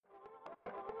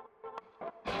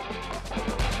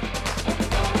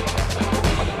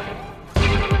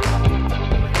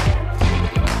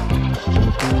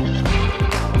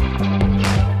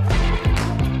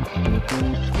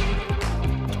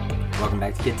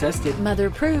tested. Mother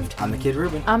approved. I'm the kid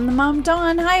Ruben. I'm the mom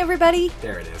Dawn. Hi, everybody.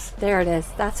 There it is. There it is.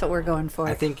 That's what we're going for.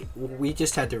 I think we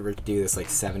just had to do this like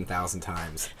 7,000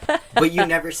 times. But you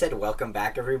never said welcome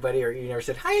back, everybody, or you never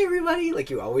said hi, everybody,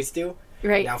 like you always do.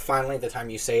 Right. Now, finally, the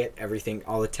time you say it,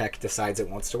 all the tech decides it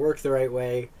wants to work the right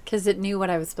way. Because it knew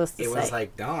what I was supposed to say. It was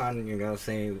like, Dawn, you're going to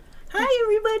say, hi,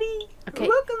 everybody. Okay.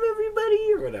 Welcome,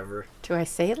 everybody, or whatever. Do I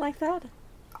say it like that?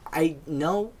 I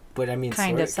know, but I mean,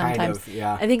 Kind of sometimes.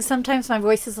 Yeah. I think sometimes my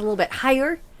voice is a little bit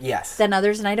higher Yes. than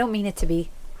others, and I don't mean it to be.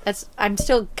 I'm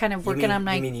still kind of working on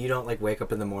my... You mean you don't, like, wake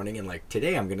up in the morning and, like,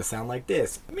 today I'm going to sound like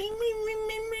this? Me, me, me,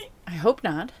 me, me. I hope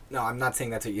not. No, I'm not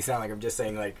saying that's what you sound like. I'm just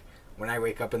saying, like, when I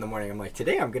wake up in the morning, I'm like,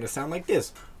 today I'm going to sound like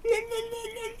this.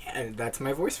 And that's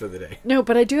my voice for the day. No,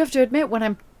 but I do have to admit, when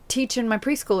I'm teaching my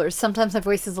preschoolers, sometimes my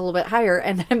voice is a little bit higher,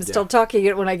 and I'm still talking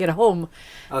it when I get home.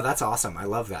 Oh, that's awesome. I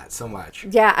love that so much.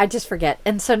 Yeah, I just forget.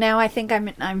 And so now I think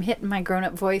I'm hitting my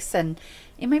grown-up voice, and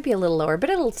it might be a little lower, but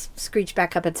it'll screech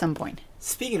back up at some point.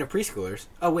 Speaking of preschoolers...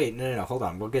 Oh, wait. No. Hold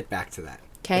on. We'll get back to that.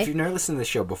 Okay. If you've never listened to the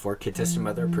show before, Kid Tested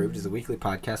Mother Approved is a weekly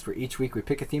podcast where each week we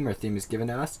pick a theme. Our theme is given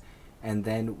to us, and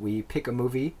then we pick a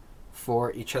movie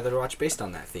for each other to watch based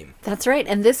on that theme. That's right.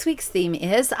 And this week's theme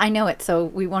is, I know it, so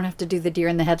we won't have to do the deer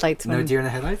in the headlights one. No deer in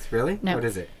the headlights? Really? No. What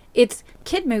is it? It's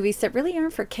kid movies that really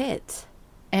aren't for kids.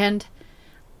 And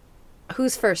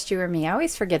who's first, you or me? I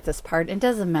always forget this part. It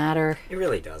doesn't matter. It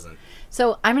really doesn't.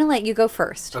 So I'm going to let you go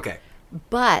first. Okay.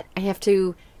 But I have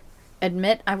to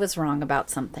admit I was wrong about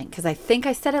something, because I think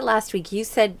I said it last week. You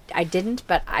said I didn't,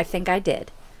 but I think I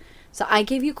did. So I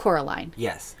gave you Coraline.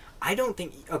 Yes. I don't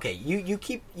think... Okay,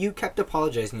 you kept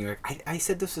apologizing. You're like, I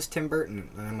said this was Tim Burton.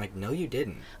 And I'm like, no, you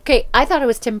didn't. Okay, I thought it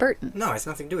was Tim Burton. No, it has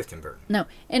nothing to do with Tim Burton. No,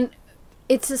 and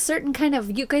it's a certain kind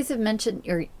of... You guys have mentioned,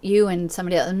 or you and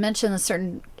somebody else mentioned a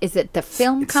certain... Is it the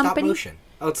film It's company? stop motion.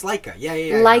 Oh, it's Leica. Yeah.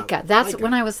 Leica. That's Leica.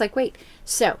 when I was like, wait.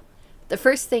 So, the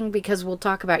first thing, because we'll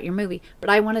talk about your movie,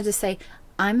 but I wanted to say,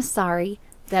 I'm sorry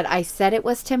that I said it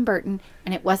was Tim Burton,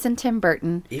 and it wasn't Tim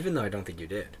Burton. Even though I don't think you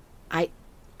did.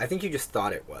 I think you just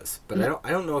thought it was, but No. I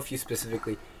don't know if you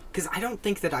specifically, because I don't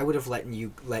think that I would have let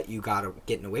you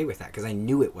getting away with that, because I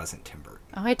knew it wasn't Tim Burton.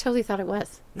 Oh, I totally thought it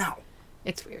was. No.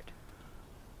 It's weird.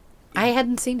 I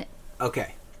hadn't seen it.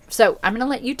 Okay. So, I'm going to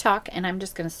let you talk, and I'm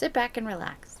just going to sit back and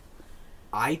relax.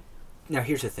 Now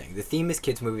here's the thing. The theme is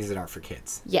kids' movies that aren't for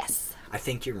kids. Yes. I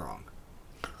think you're wrong.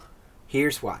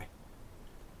 Here's why.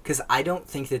 Because I don't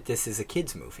think that this is a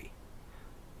kids' movie.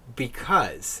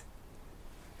 Because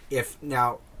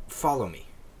now follow me.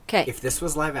 Okay. If this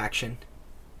was live action,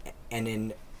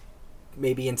 and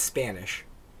maybe in Spanish,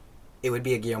 it would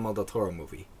be a Guillermo del Toro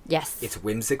movie. Yes. It's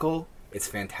whimsical. It's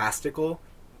fantastical.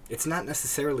 It's not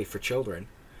necessarily for children.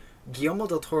 Guillermo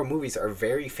del Toro movies are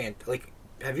very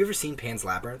have you ever seen Pan's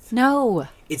Labyrinth? No.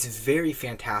 It's very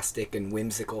fantastic and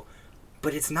whimsical,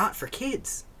 but it's not for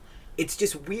kids. It's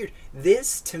just weird.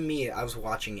 This, to me, I was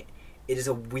watching it. It is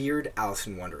a weird Alice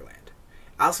in Wonderland.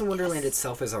 Alice in Wonderland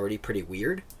itself is already pretty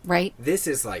weird. Right. This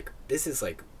is like,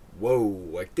 whoa,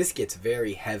 like this gets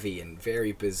very heavy and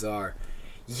very bizarre.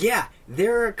 Yeah,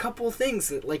 there are a couple things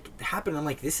that like happen. I'm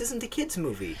like, this isn't a kids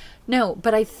movie. No,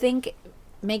 but I think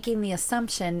making the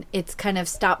assumption it's kind of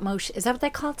stop motion. Is that what they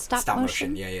call it? Stop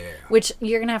motion? Yeah. Which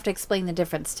you're going to have to explain the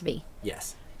difference to me.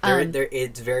 Yes.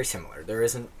 It's very similar. There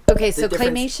isn't... Okay, so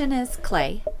claymation is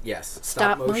clay. Yes.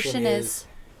 Stop motion is...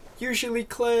 Usually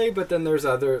clay, but then there's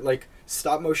other... Like,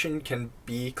 stop motion can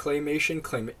be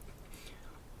claymation.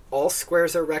 All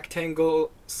squares are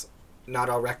rectangles. Not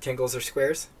all rectangles are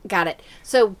squares. Got it.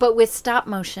 So, but with stop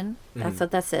motion, that's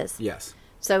what this is. Yes.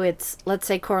 So it's, let's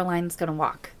say Coraline's going to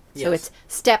walk. So Yes. it's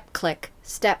step, click,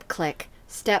 step, click,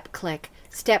 step, click,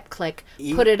 step, click.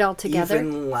 Put it all together.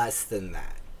 Even less than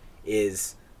that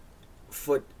is...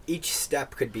 Each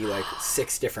step could be like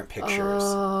 6 different pictures.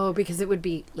 Oh, because it would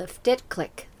be lift it,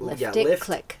 click,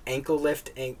 click. Ankle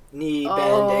lift, knee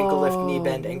bend, ankle lift, knee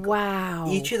bend, ankle. Wow.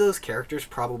 Each of those characters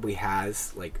probably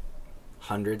has like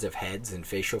hundreds of heads and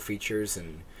facial features,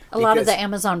 and a lot of the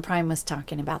Amazon Prime was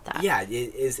talking about that. Yeah, it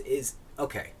is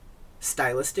okay.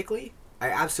 Stylistically, I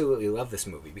absolutely love this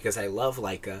movie because I love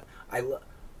Leica.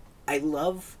 I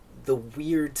love the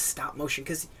weird stop motion,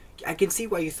 because I can see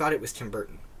why you thought it was Tim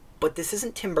Burton. But this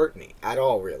isn't Tim Burton-y at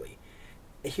all, really.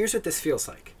 Here's what this feels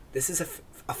like. This is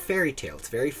a fairy tale. It's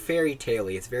very fairy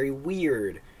tale-y. It's very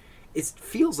weird. It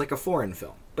feels like a foreign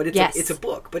film. But it's a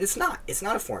book. But it's not. It's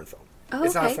not a foreign film. Oh,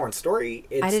 it's not okay. a foreign story.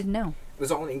 I didn't know. It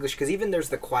was all in English. Because even there's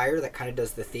the choir that kind of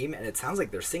does the theme, and it sounds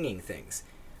like they're singing things.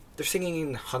 They're singing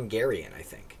in Hungarian, I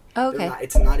think. Oh, okay.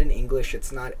 It's not in English.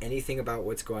 It's not anything about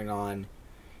what's going on.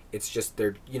 It's just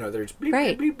there's bleep,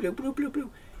 right. bleep, bleep, bleep, bleep, bleep, bleep.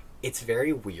 It's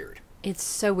very weird. It's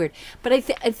so weird. But I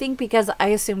think because I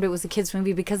assumed it was a kids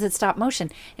movie because it's stop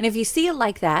motion. And if you see it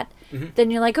like that,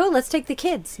 then you're like, oh, let's take the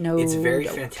kids. No. It's very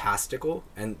don't. fantastical,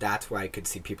 and that's why I could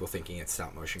see people thinking it's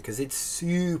stop motion, because it's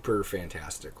super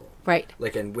fantastical. Right.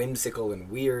 Like, and whimsical and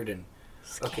weird and...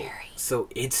 Scary. Okay, so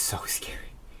it's so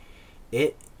scary.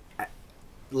 It,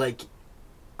 like,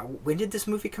 when did this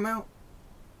movie come out?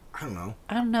 I don't know.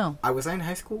 I don't know. Was I in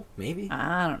high school? Maybe?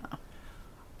 I don't know.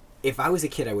 If I was a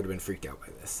kid, I would have been freaked out by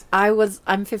this.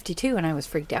 I'm 52 and I was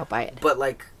freaked out by it. But,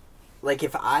 like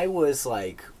if I was,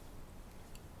 like,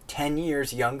 10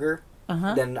 years younger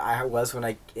than I was when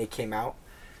it came out,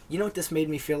 you know what this made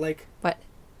me feel like? What?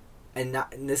 And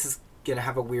this is going to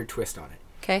have a weird twist on it.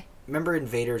 Okay. Remember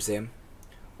Invader Zim?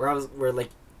 Where like...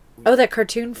 Oh, that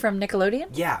cartoon from Nickelodeon?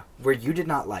 Yeah, where you did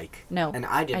not like. No. And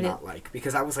I did not like,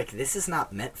 because I was like, this is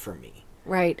not meant for me.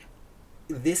 Right.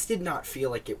 This did not feel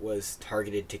like it was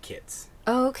targeted to kids.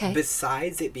 Oh, okay.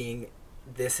 Besides it being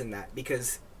this and that,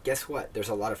 because guess what? There's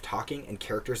a lot of talking and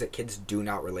characters that kids do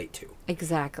not relate to.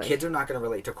 Exactly. Kids are not going to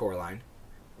relate to Coraline.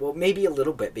 Well, maybe a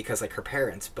little bit because, like, her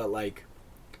parents, but, like,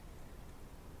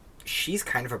 she's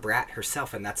kind of a brat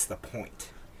herself, and that's the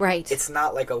point. Right. It's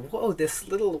not like whoa, this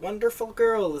little wonderful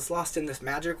girl is lost in this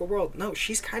magical world. No,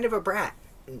 she's kind of a brat.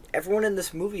 And everyone in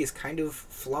this movie is kind of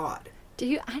flawed.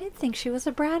 I didn't think she was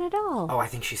a brat at all. Oh, I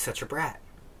think she's such a brat.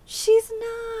 She's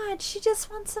not. She just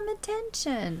wants some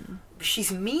attention.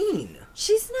 She's mean.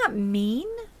 She's not mean.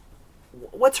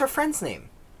 What's her friend's name?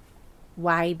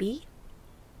 Wybe.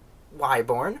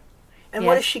 Wyborn. And Yes.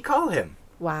 what does she call him?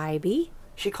 Wybe.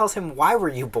 She calls him Why Were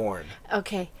You Born?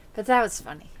 Okay, but that was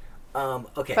funny.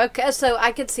 Okay. Okay, so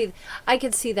I could see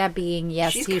that being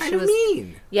yes. She's she kind of was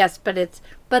mean. yes, but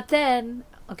then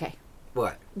okay.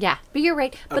 What? Yeah, but you're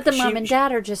right. But Okay, the mom and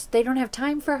dad are they don't have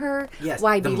time for her. Yes,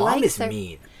 Wybe the mom likes is her.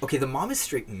 mean. Okay, the mom is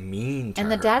straight mean to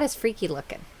And her. the dad is freaky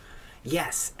looking.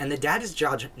 Yes, and the dad is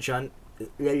the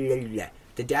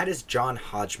dad is John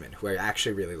Hodgman, who I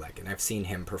actually really like, and I've seen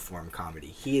him perform comedy.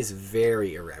 He is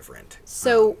very irreverent.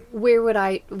 So where would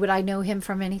I know him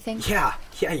from anything? Yeah,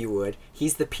 you would.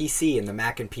 He's the PC in the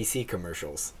Mac and PC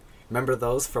commercials. Remember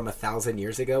those from 1,000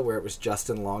 years ago, where it was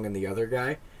Justin Long and the other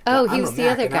guy? Oh, Well, he I'm was a the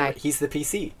Mac, other and guy. He's the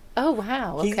PC. Oh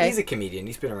wow, okay. He's a comedian.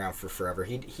 He's been around for forever.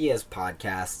 He has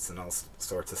podcasts and all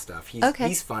sorts of stuff.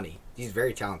 He's funny. He's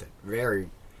very talented.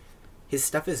 His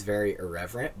stuff is very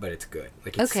irreverent, but it's good.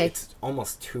 Like it's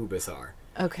almost too bizarre.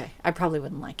 Okay, I probably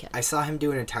wouldn't like it. I saw him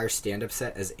do an entire stand-up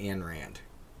set as Ayn Rand.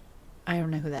 I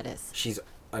don't know who that is. She's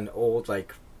an old,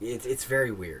 like, it's very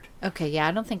weird. Okay, yeah,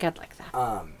 I don't think I'd like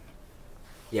that.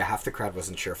 Yeah, half the crowd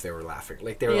wasn't sure if they were laughing.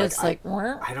 Like, they were It's like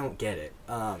I don't get it.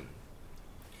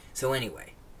 So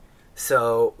anyway,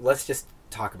 let's just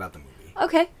talk about the movie.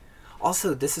 Okay.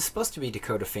 Also, this is supposed to be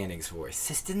Dakota Fanning's voice.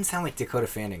 This didn't sound like Dakota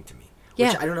Fanning to me.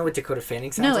 Yeah. Which I don't know what Dakota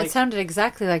Fanning sounds No, like. it sounded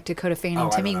exactly like Dakota Fanning Oh, I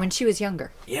to don't me know. when she was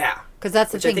younger. Yeah. Because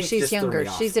that's the Which I thing, think she's just threw younger. me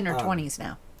off. She's in her 20s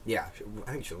now. Yeah,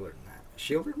 I think she's older than that. Is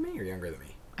she older than me or younger than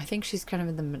me? I think she's kind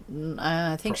of in the...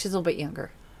 I think she's a little bit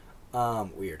younger.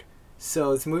 Weird.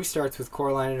 So this movie starts with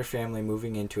Coraline and her family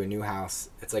moving into a new house.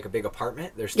 It's like a big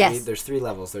apartment. There's three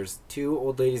levels. There's two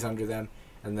old ladies under them,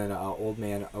 and then an old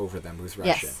man over them who's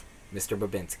Russian. Yes. Mr.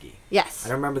 Babinski. Yes. I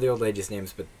don't remember the old lady's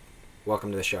names, but welcome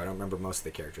to the show. I don't remember most of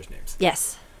the characters' names.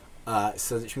 Yes.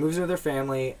 So she moves with her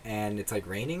family, and it's like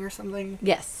raining or something.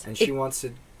 Yes. And she wants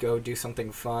to go do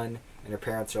something fun, and her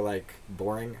parents are like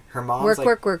boring. Her mom's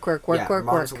work, like, work, her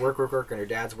mom's work, and her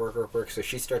dad's work. So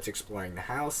she starts exploring the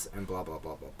house and blah blah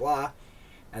blah blah blah,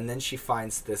 and then she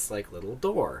finds this like little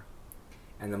door,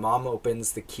 and the mom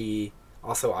opens the key.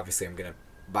 Also, obviously, I'm gonna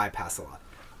bypass a lot.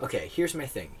 Okay, here's my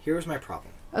thing. Here's my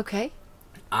problem. Okay.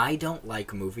 I don't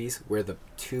like movies where the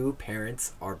two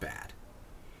parents are bad.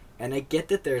 And I get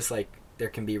that there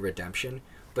can be redemption,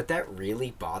 but that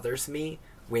really bothers me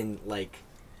when, like,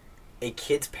 a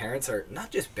kid's parents are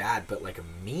not just bad, but, like,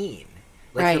 mean.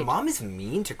 Like, Right. the mom is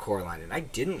mean to Coraline, and I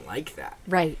didn't like that.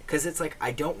 Right. Because it's like,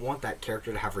 I don't want that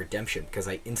character to have redemption, because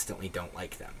I instantly don't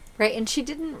like them. Right, and she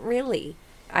didn't really.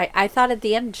 I thought at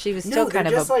the end she was still kind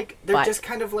of they're just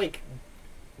kind of, like,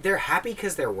 they're happy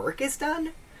because their work is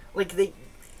done. Like,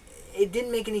 it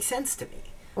didn't make any sense to me.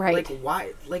 Right. Like,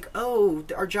 why? Like, oh,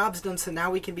 our job's done, so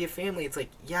now we can be a family. It's like,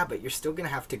 yeah, but you're still going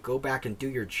to have to go back and do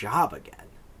your job again.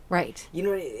 Right. You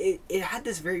know, it had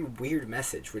this very weird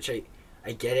message, which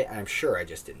I get it, and I'm sure I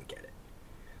just didn't get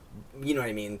it. You know what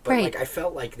I mean? But, Right. like, I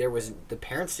felt like the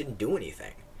parents didn't do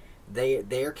anything.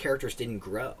 Their characters didn't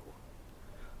grow.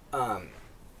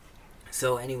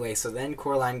 So anyway, so then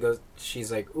Coraline goes,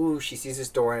 she's like, ooh, she sees this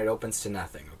door and it opens to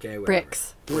nothing, okay? Whatever.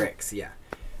 Bricks. Bricks, yeah.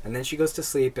 And then she goes to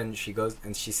sleep and she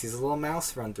sees a little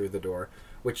mouse run through the door,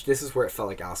 which this is where it felt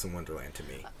like Alice in Wonderland to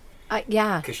me.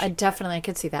 Yeah, 'Cause I definitely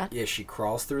could see that. Yeah, she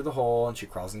crawls through the hole, and she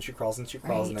crawls, and she crawls, and she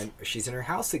crawls, and Right. then she's in her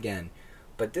house again.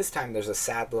 But this time there's a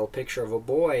sad little picture of a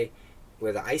boy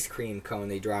with an ice cream cone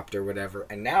they dropped or whatever,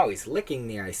 and now he's licking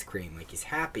the ice cream like he's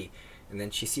happy. And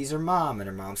then she sees her mom, and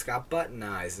her mom's got button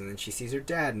eyes, and then she sees her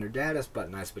dad, and her dad has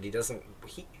button eyes, but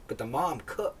but the mom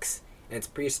cooks, and it's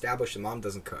pre-established the mom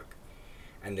doesn't cook.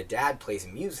 And the dad plays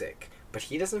music, but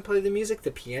he doesn't play the music.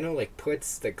 The piano like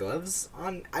puts the gloves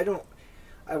on.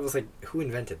 I was like, who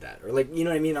invented that? Or like, you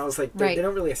know what I mean? I was like, Right. they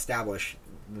don't really establish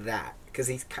that because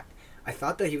I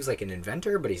thought that he was like an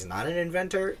inventor, but he's not an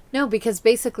inventor. No, because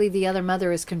basically the other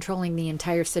mother is controlling the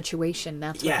entire situation.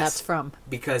 That's what Yes. that's from.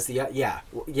 Because yeah.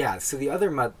 So the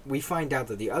other we find out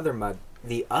that the other mother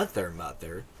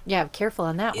Yeah, careful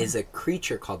on that is one. a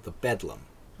creature called the Bedlam,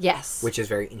 Yes. which is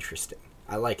very interesting.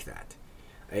 I like that.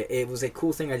 It was a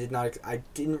cool thing. I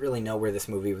didn't really know where this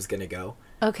movie was gonna go.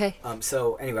 Okay.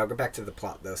 So anyway, I'll go back to the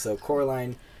plot though. So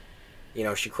Coraline,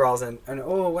 she crawls in and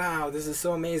oh wow, this is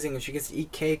so amazing, and she gets to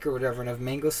eat cake or whatever and have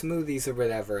mango smoothies or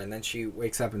whatever, and then she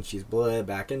wakes up and she's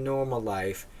back in normal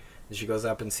life. And she goes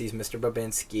up and sees Mr.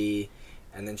 Babinski,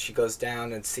 and then she goes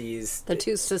down and sees The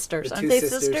two sisters. the Aren't two they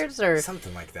sisters, or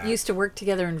something like that. used to work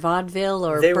together in vaudeville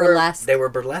or they burlesque? They were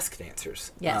burlesque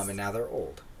dancers. Yes. And now they're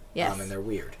old. Yes. And they're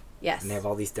weird. Yes. And they have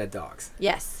all these dead dogs.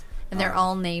 Yes. And they're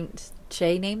all named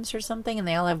Che names or something, and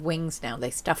they all have wings now.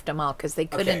 They stuffed them all because they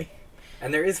couldn't. Okay.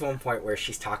 And there is one point where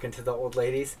she's talking to the old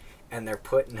ladies, and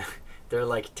they're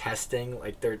like testing,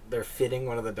 like they're fitting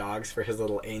one of the dogs for his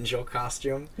little angel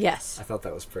costume. Yes. I thought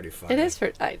that was pretty funny. It is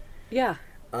for. Yeah.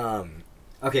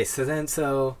 Okay,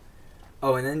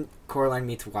 and then Coraline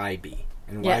meets YB.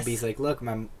 And Yes. YB's like, look,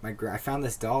 I found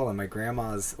this doll in my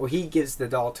grandma's. Well, he gives the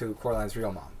doll to Coraline's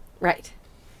real mom. Right.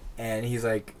 And he's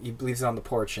like, he leaves it on the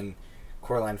porch, and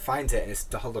Coraline finds it, and his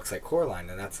doll looks like Coraline,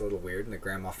 and that's a little weird. And the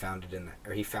grandma found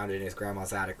it he found it in his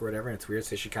grandma's attic or whatever, and it's weird.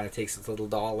 So she kind of takes this little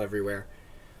doll everywhere.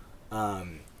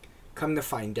 Come to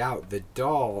find out, the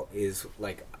doll is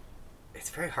like, it's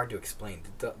very hard to explain.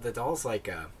 The doll's like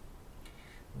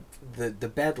the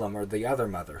Bedlam or the other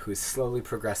mother who's slowly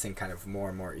progressing kind of more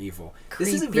and more evil.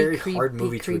 This is a very hard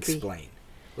movie to explain.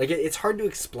 Like it's hard to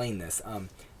explain this.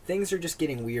 Things are just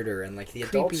getting weirder, and like the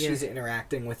adults Creepier. she's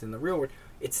interacting with in the real world,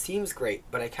 it seems great,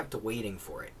 but I kept waiting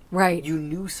for it. Right. You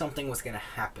knew something was going to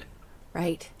happen,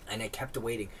 Right. and I kept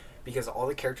waiting because all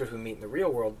the characters we meet in the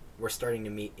real world we're starting to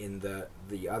meet in the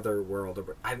other world.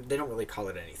 They don't really call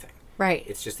it anything. Right.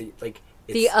 It's just the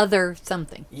the other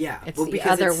something. Yeah, It's well, the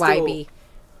because other it's still- YB.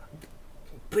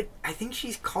 But I think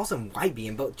she calls him YB,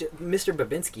 and Mr.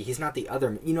 Babinski, he's not the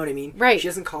other. You know what I mean? Right. She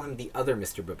doesn't call him the other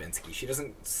Mr. Babinski. She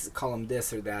doesn't call him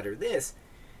this or that or this.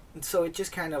 And so it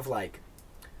just kind of like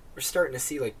we're starting to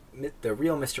see like the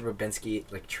real Mr. Babinski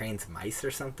like trains mice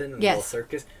or something in a Yes. little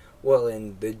circus. Well,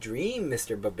 in the dream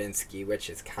Mr. Babinski, which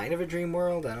is kind of a dream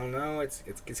world, I don't know. It's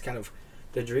kind of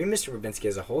the dream Mr. Babinski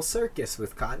has a whole circus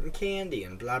with cotton candy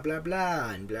and blah blah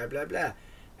blah and blah blah blah,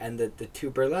 and the two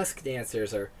burlesque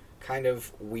dancers are kind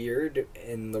of weird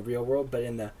in the real world, but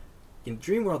in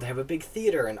dream world they have a big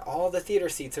theater and all the theater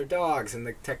seats are dogs and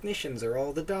the technicians are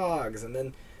all the dogs, and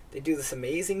then they do this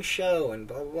amazing show and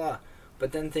blah blah blah.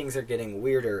 But then things are getting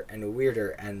weirder and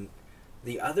weirder, and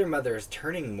the other mother is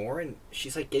turning more, and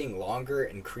she's like getting longer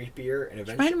and creepier, and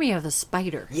eventually Reminded me of a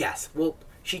spider. yes, well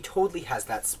she totally has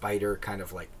that spider kind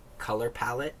of like color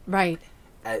palette Right.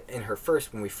 in her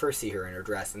when we first see her in her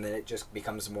dress, and then it just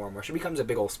becomes more and more. She becomes a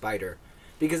big old spider.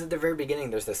 Because at the very beginning,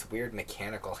 there's this weird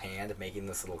mechanical hand making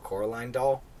this little Coraline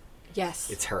doll. Yes.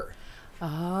 It's her.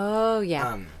 Oh,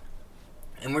 yeah.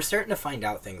 And we're starting to find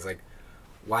out things like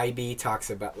YB talks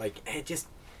about, like,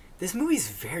 this movie's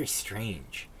very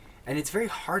strange. And it's very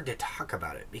hard to talk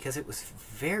about it because it was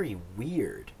very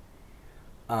weird.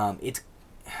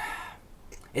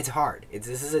 It's hard. This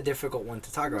is a difficult one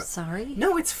to talk about. Sorry?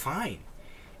 No, it's fine.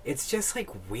 It's just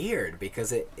like weird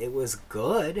because it was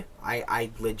good.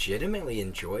 I legitimately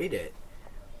enjoyed it,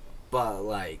 but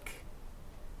like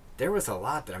there was a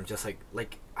lot that I'm just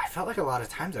like I felt like a lot of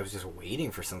times I was just waiting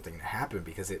for something to happen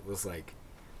because it was like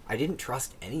I didn't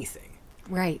trust anything.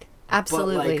 Right.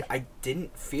 Absolutely. But like I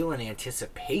didn't feel an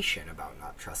anticipation about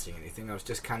not trusting anything. I was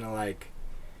just kind of like,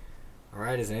 all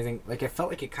right, is anything like I felt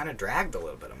like it kind of dragged a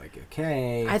little bit. I'm like,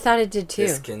 okay, I thought it did too.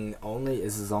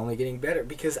 this is only getting better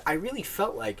because I really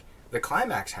felt like the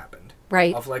climax happened.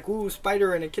 Right. Of like, ooh,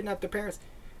 spider and it kidnapped their parents.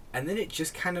 And then it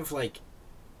just kind of like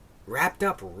wrapped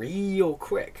up real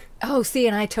quick. Oh, see,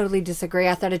 and I totally disagree.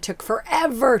 I thought it took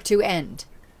forever to end.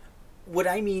 What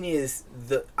I mean is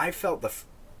I felt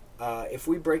if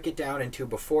we break it down into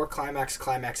before climax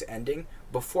ending,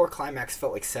 before climax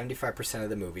felt like 75% of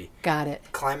the movie. Got it.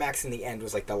 Climax in the end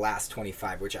was like the last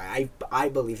 25, which I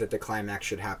believe that the climax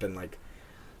should happen like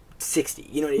 60.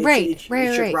 You know, it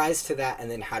should rise to that, and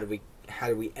then how do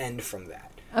we end from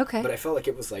that? Okay. But I felt like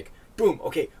it was like boom,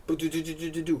 okay,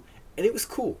 and it was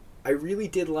cool. I really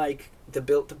did like the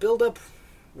build up.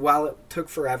 While it took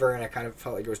forever and I kind of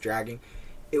felt like it was dragging,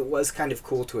 it was kind of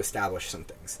cool to establish some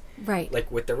things. Right. Like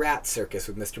with the rat circus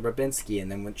with Mr. Babinski, and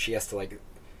then when she has to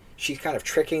she's kind of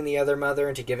tricking the other mother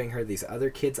into giving her these other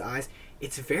kids' eyes.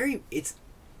 It's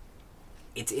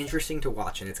interesting to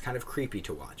watch, and it's kind of creepy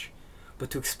to watch. But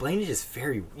to explain it is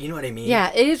very, you know what I mean?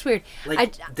 Yeah, it is weird.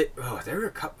 There were a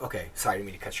couple, okay, sorry, I didn't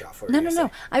mean to cut you off. No.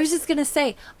 I was just going to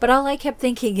say, but all I kept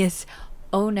thinking is,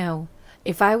 oh no.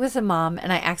 If I was a mom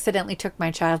and I accidentally took my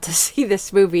child to see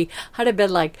this movie, I'd have been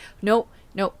like, no,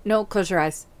 close your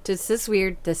eyes. This is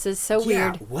weird. This is so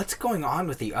weird. What's going on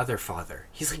with the other father?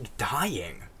 He's like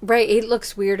dying. Right, it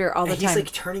looks weirder all the time. He's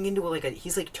like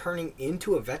turning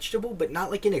into a vegetable, but not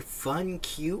like in a fun,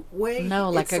 cute way. No,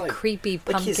 like a creepy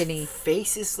pumpkin-y. His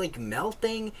face is like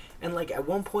melting, and like at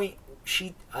one point,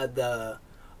 the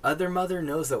other mother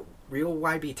knows that real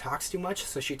YB talks too much,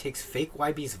 so she takes fake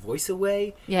YB's voice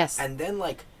away. Yes. And then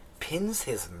like pins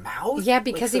his mouth. Yeah,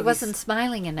 because he wasn't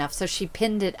smiling enough, so she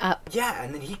pinned it up. Yeah,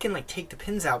 and then he can like take the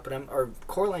pins out, or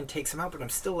Coraline takes them out, but I'm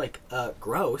still like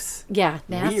gross. Yeah,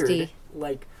 nasty. Weird.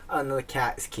 Like, and the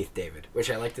cat is Keith David, which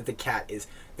I like that the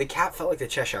cat felt like the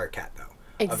Cheshire Cat though.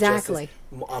 Exactly.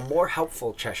 A more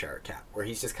helpful Cheshire Cat, where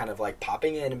he's just kind of like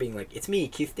popping in and being like, "It's me,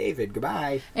 Keith David.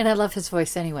 Goodbye." And I love his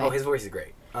voice anyway. Oh, his voice is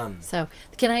great. So,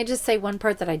 can I just say one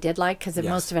part that I did like, because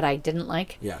most of it I didn't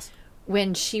like? Yes.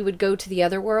 When she would go to the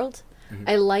other world,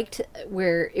 I liked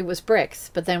where it was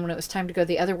bricks, but then when it was time to go to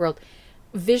the other world,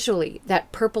 visually,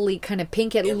 that purpley kind of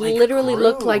pink, it literally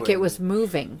looked like it was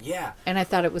moving. Yeah. And I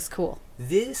thought it was cool.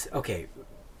 Okay,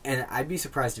 and I'd be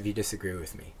surprised if you disagree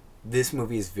with me. This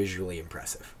movie is visually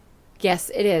impressive. Yes,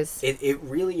 it is. It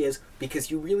really is,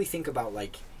 because you really think about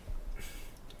like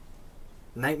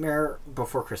Nightmare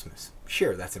Before Christmas.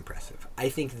 Sure, that's impressive. I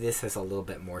think this has a little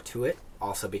bit more to it,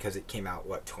 also because it came out,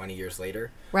 20 years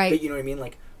later? Right. But you know what I mean?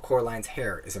 Like, Coraline's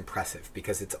hair is impressive,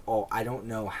 because it's all, I don't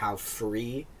know how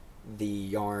free the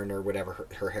yarn or whatever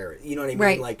her hair is. You know what I mean?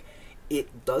 Right. Like,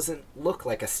 it doesn't look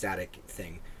like a static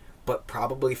thing, but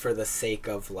probably for the sake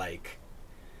of, like,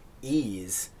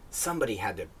 ease, somebody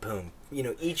had to, boom. You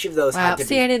know, each of those had to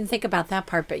I didn't think about that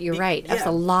part, but you're right. That's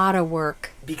a lot of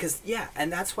work. Because,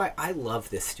 and that's why I love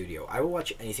this studio. I will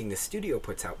watch anything this studio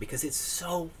puts out, because it's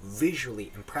so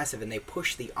visually impressive, and they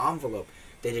push the envelope.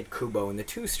 They did Kubo and the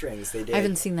Two Strings. I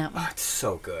haven't seen that one. Oh, it's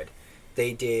so good.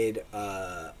 They did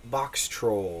Box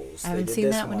Trolls. I haven't seen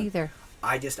that one either.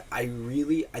 They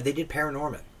did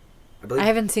Paranorman. I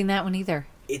haven't seen that one either.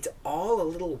 It's all a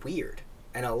little weird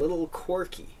and a little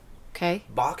quirky. Okay.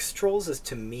 Box Trolls is,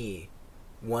 to me,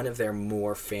 one of their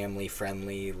more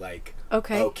family-friendly, like,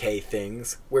 okay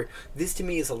things. Where this, to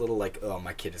me, is a little like, oh,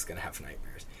 my kid is going to have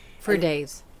nightmares. For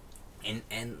days.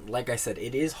 And like I said,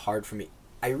 it is hard for me.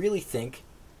 I really think,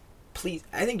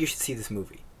 I think you should see this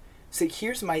movie. So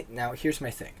here's my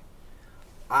thing.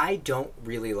 I don't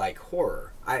really like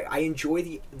horror. I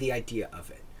enjoy the idea of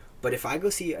it. But if I go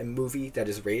see a movie that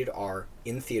is rated R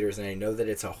in theaters and I know that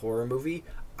it's a horror movie,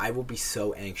 I will be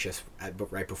so anxious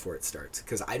right before it starts,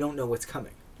 because I don't know what's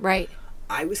coming. Right.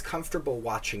 I was comfortable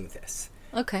watching this.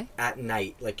 Okay. At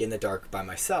night, like in the dark by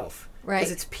myself. Right.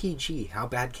 Because it's PG. How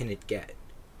bad can it get?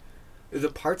 The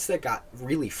parts that got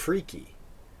really freaky,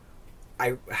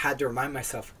 I had to remind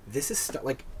myself, this is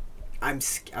like, I'm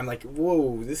like,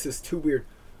 whoa, this is too weird.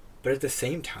 But at the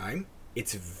same time,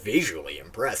 it's visually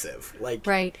impressive. Like,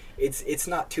 right. It's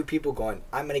not two people going,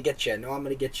 I'm gonna get you, no, I'm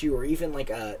gonna get you, or even like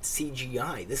a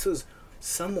CGI. This was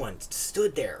someone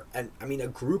stood there, and I mean, a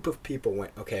group of people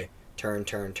went, okay, turn.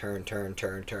 Okay,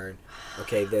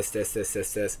 this.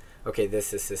 Okay,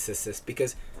 this.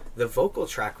 Because the vocal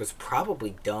track was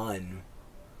probably done,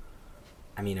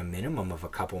 I mean, a minimum of a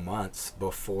couple months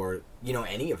before,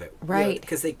 any of it. Right.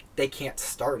 Because they can't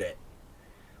start it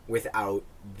without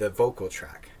the vocal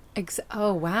track.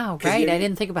 Oh, wow. Right. I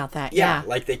didn't think about that. Yeah.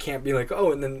 Like, they can't be like,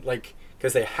 oh, and then, like,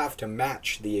 because they have to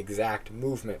match the exact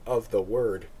movement of the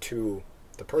word to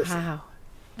the person. Wow.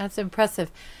 That's impressive.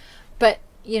 But,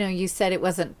 you said it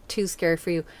wasn't too scary for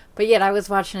you. But yet, I was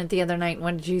watching it the other night, and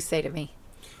what did you say to me?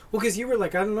 Well, because you were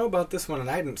like, I don't know about this one, and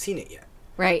I hadn't seen it yet.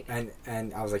 Right.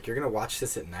 And I was like, you're going to watch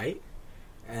this at night?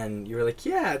 And you were like,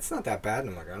 yeah, it's not that bad.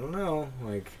 And I'm like, I don't know.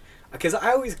 Like, because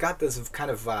I always got this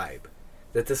kind of vibe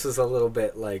that this was a little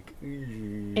bit like... To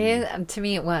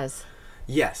me, it was.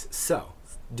 Yes. So,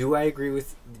 do I agree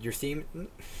with your theme?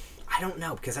 I don't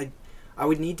know, because I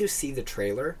would need to see the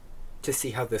trailer to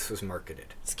see how this was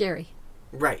marketed. Scary.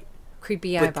 Right.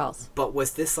 Creepy eyeballs. But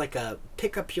was this like a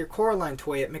pick up your Coraline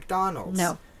toy at McDonald's?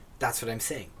 No. That's what I'm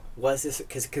saying. Was this...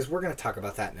 Because we're going to talk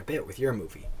about that in a bit with your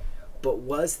movie. But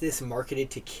was this marketed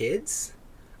to kids?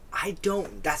 I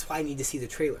don't... That's why I need to see the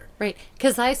trailer. Right.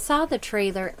 Because I saw the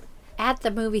trailer at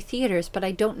the movie theaters, but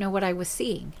I don't know what I was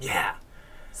seeing. Yeah.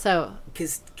 So...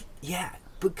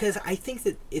 Because I think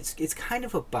that it's kind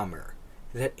of a bummer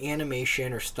that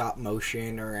animation or stop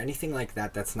motion or anything like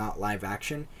that that's not live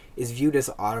action is viewed as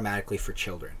automatically for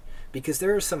children. Because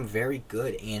there are some very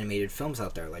good animated films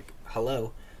out there, like,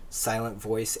 hello, Silent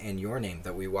Voice and Your Name,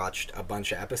 that we watched a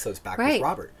bunch of episodes back with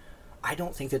Robert. I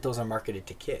don't think that those are marketed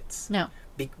to kids. No.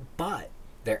 But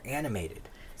they're animated.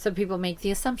 So people make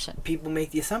the assumption.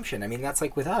 I mean, that's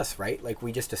like with us, right? Like,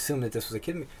 we just assume that this was a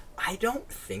kid movie. I don't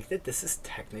think that this is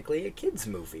technically a kid's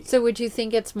movie. So would you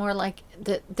think it's more like...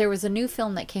 There was a new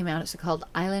film that came out. It's called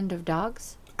Island of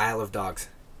Dogs? Isle of Dogs.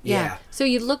 Yeah. So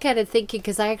you look at it thinking...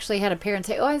 Because I actually had a parent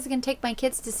say, I was going to take my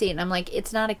kids to see it. And I'm like,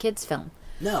 it's not a kid's film.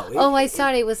 No. I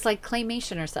thought it was like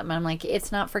claymation or something. I'm like,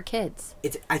 it's not for kids.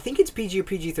 I think it's PG or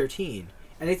PG-13.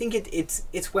 And I think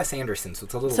it's Wes Anderson, so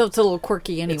it's a little... So it's a little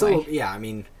quirky anyway. I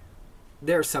mean...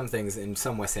 There are some things in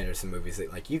some Wes Anderson movies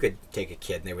that, like, you could take a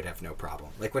kid and they would have no problem.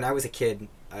 Like, when I was a kid,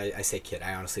 I say kid,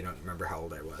 I honestly don't remember how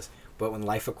old I was. But when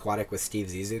Life Aquatic with Steve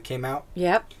Zissou came out,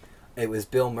 Yep. It was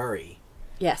Bill Murray.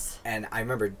 Yes. And I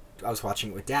remember I was watching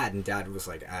it with Dad, and Dad was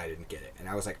like, I didn't get it. And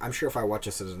I was like, I'm sure if I watch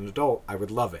this as an adult, I would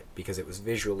love it, because it was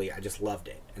visually, I just loved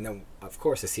it. And then, of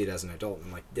course, I see it as an adult, and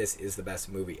I'm like, this is the best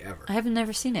movie ever. I have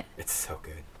never seen it. It's so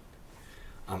good.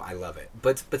 I love it.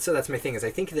 But so that's my thing, is I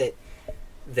think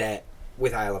that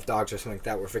with Isle of Dogs or something like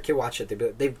that, where if a kid watched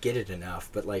it, they'd get it enough,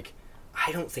 but, like,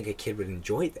 I don't think a kid would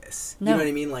enjoy this. No. You know what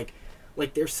I mean? Like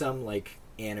there's some, like,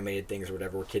 animated things or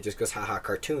whatever where a kid just goes, haha,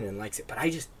 cartoon, and likes it, but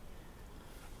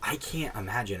I can't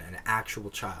imagine an actual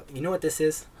child. You know what this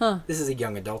is? Huh. This is a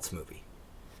young adults movie.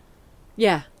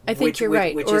 Yeah, I think you're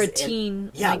right. Or a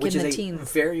teen, yeah, like which in the is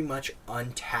teens. Very much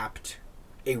untapped,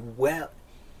 a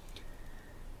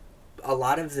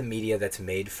lot of the media that's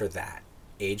made for that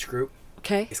age group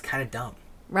is kind of dumb.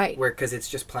 Right. Because it's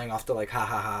just playing off the, like, ha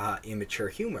ha ha ha, immature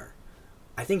humor.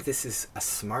 I think this is a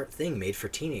smart thing made for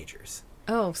teenagers.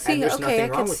 Oh, see, and there's okay, nothing I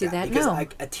wrong can with see that. Because No.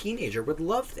 a teenager would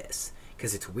love this.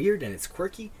 Because it's weird and it's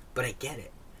quirky, but I get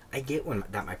it. I get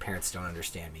that my parents don't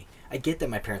understand me. I get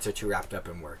that my parents are too wrapped up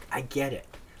in work. I get it.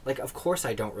 Like, of course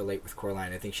I don't relate with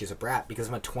Coraline. I think she's a brat because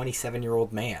I'm a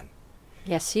 27-year-old man.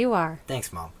 Yes, you are.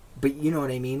 Thanks, Mom. But you know what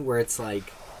I mean? Where it's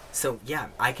like... So, yeah,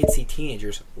 I could see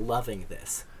teenagers loving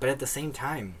this. But at the same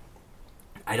time,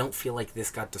 I don't feel like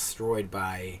this got destroyed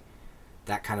by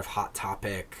that kind of hot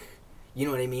topic... You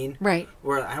know what I mean? Right.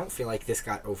 Where I don't feel like this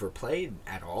got overplayed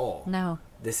at all. No.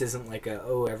 This isn't like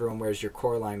everyone wears your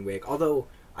Coraline wig. Although,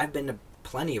 I've been to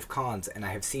plenty of cons and I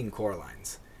have seen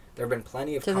Coralines. There have been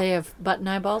plenty of... Do they have button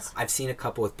eyeballs? I've seen a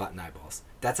couple with button eyeballs.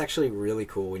 That's actually really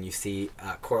cool when you see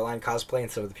Coraline cosplay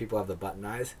and some of the people have the button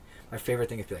eyes. My favorite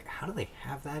thing is be like, how do they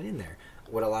have that in there?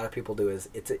 What a lot of people do is,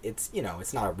 it's you know,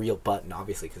 it's not a real button,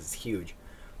 obviously, because it's huge.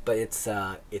 But it's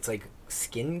like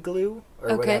skin glue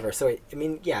or whatever. So,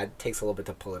 it takes a little bit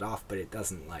to pull it off, but it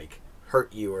doesn't, like,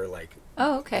 hurt you or, like,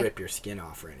 rip your skin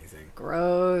off or anything.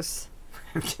 Gross.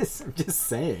 I'm just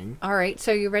saying. All right,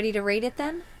 so you ready to rate it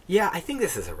then? Yeah, I think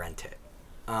this is a rent it.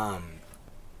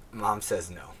 Mom says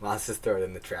no. Mom says throw it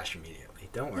in the trash immediately.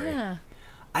 Don't worry. Yeah.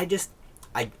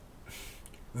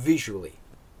 Visually,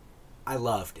 I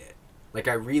loved it. Like,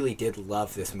 I really did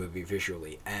love this movie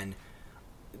visually, and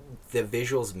the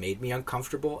visuals made me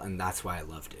uncomfortable, and that's why I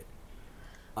loved it.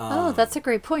 That's a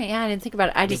great point. Yeah, I didn't think about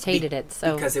it. I just hated it.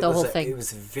 So because the whole thing. It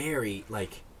was very,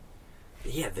 like,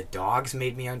 yeah, the dogs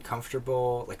made me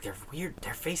uncomfortable. Like, they're weird.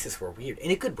 Their faces were weird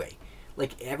in a good way.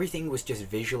 Like, everything was just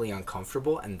visually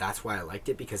uncomfortable, and that's why I liked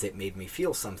it, because it made me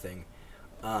feel something.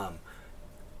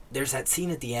 There's that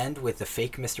scene at the end with the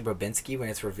fake Mr. Bobinsky when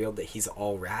it's revealed that he's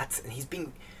all rats,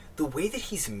 and the way that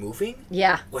he's moving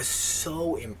was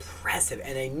so impressive,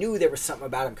 and I knew there was something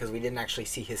about him because we didn't actually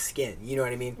see his skin, you know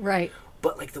what I mean? Right.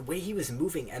 But, like, the way he was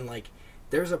moving, and, like,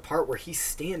 there's a part where he's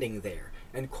standing there,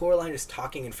 and Coraline is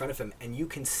talking in front of him, and you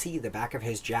can see the back of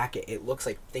his jacket. It looks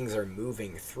like things are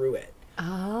moving through it.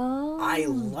 Oh. I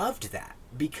loved that,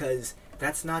 because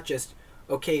that's not just...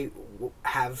 okay, we'll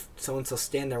have so-and-so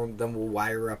stand there, then we'll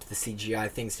wire up the CGI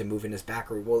things to move in his back,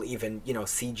 or we'll even,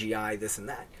 CGI this and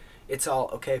that. It's all,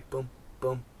 okay, boom,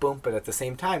 boom, boom, but at the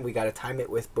same time, we got to time it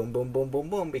with boom, boom, boom, boom,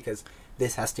 boom, because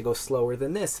this has to go slower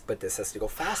than this, but this has to go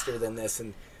faster than this,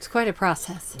 and It's quite a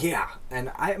process. yeah.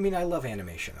 And I mean, I love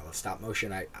animation. I love stop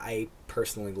motion. I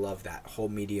personally love that whole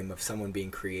medium of someone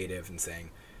being creative and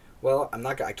saying, well,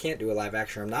 I can't do a live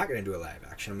action. I'm not going to do a live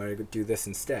action. I'm going to do this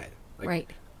instead. Like, Right.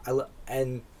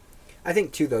 And I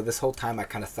think too, though, this whole time I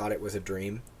kind of thought it was a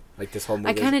dream. Like this whole movie.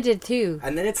 I kind of did too.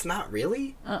 And then it's not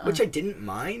really, which I didn't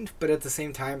mind. But at the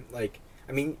same time, like,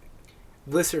 I mean,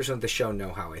 listeners of the show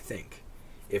know how I think.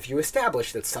 If you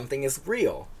establish that something is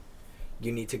real,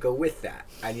 you need to go with that.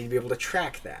 I need to be able to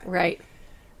track that. Right.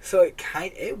 So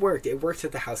it worked. It worked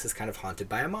that the house is kind of haunted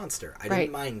by a monster. I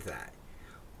didn't mind that.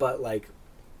 But, like,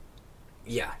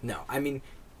 yeah, no. I mean,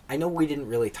 I know we didn't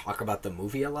really talk about the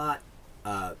movie a lot,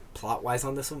 plot-wise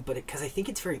on this one, but because I think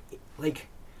it's very, like,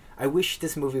 I wish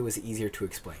this movie was easier to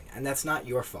explain. And that's not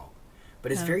your fault.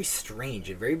 But it's very strange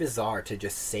and very bizarre to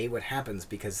just say what happens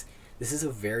because this is a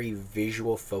very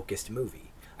visual-focused movie.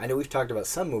 I know we've talked about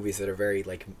some movies that are very,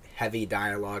 like, heavy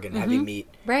dialogue and heavy meat.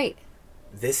 Right.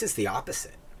 This is the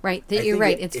opposite. Right. You're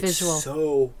right. It's visual. It's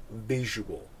so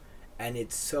visual. And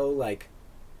it's so, like...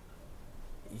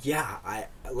 Yeah,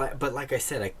 but like I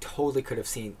said, I totally could have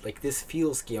seen... Like, this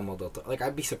feels Guillermo del Toro. Like,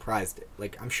 I'd be surprised.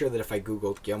 Like, I'm sure that if I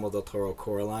Googled Guillermo del Toro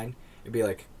Coraline, it'd be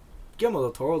like, Guillermo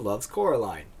del Toro loves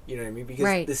Coraline. You know what I mean?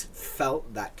 Because this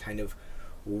felt that kind of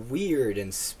weird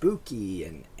and spooky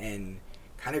and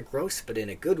kind of gross, but in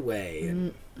a good way.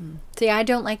 And... See, I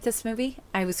don't like this movie.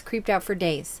 I was creeped out for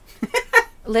days.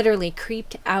 Literally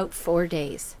creeped out for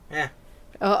days. Yeah.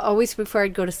 Always before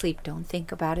I'd go to sleep. Don't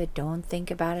think about it. Don't think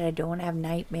about it. I don't want to have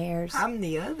nightmares. I'm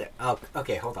the other. Oh,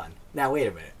 okay, hold on. Now, wait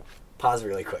a minute. Pause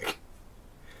really quick.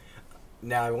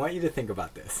 Now, I want you to think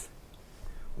about this.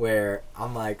 Where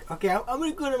I'm like, okay, I'm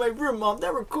going to go to my room, Mom.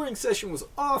 That recording session was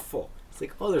awful. It's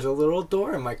like, oh, there's a little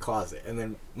door in my closet. And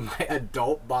then my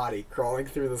adult body crawling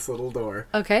through this little door.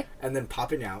 Okay. And then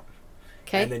popping out.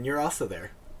 Okay. And then you're also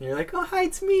there. And you're like, oh, hi,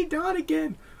 it's me, Dawn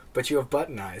again. But you have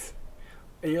button eyes.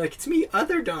 And you're like, it's me,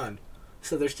 other Dawn.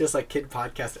 So there's just like Kid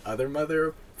Podcast Other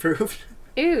Mother approved.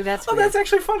 Ew, that's Oh, weird. that's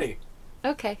actually funny.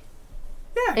 Okay.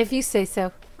 Yeah. If you say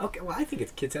so. Okay, well, I think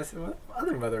it's Kids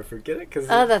Other Mother. Forget it. Cause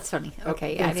Oh, that's funny.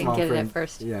 Okay, I thanks, didn't Mom, get it for at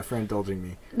first. Yeah, for indulging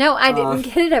me. No, I didn't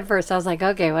get it at first. I was like,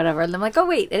 okay, whatever. And I'm like, oh,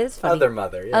 wait, it is funny. Other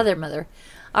Mother, yeah. Other Mother.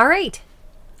 All right.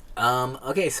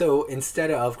 Okay, so instead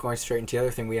of going straight into the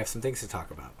other thing, we have some things to talk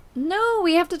about. No,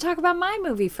 we have to talk about my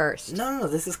movie first. No,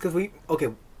 this is because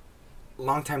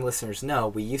long-time listeners know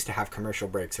we used to have commercial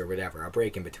breaks or whatever, a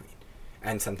break in between.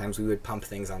 And sometimes we would pump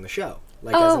things on the show.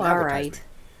 Like as an all advertisement. right.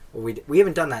 Well, we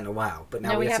haven't done that in a while, but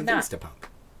now No, we we have have some not. things to pump.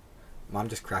 Mom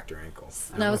just cracked her ankle. I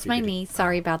don't No, know it's if you my could- knee.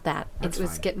 Sorry about that. That's It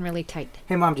was fine. getting really tight.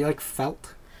 Hey, Mom, do you like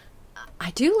felt?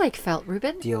 I do like felt,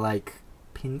 Ruben. Do you like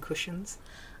pin cushions?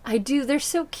 I do. They're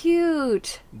so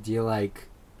cute. Do you like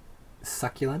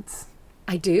succulents?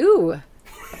 I do.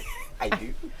 I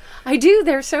do. I do.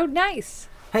 They're so nice.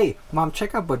 Hey, Mom,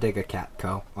 check out Bodega Cat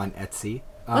Co. on Etsy.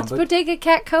 What's but Bodega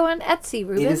Cat Co. on Etsy,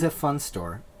 Ruben? It is a fun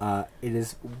store. It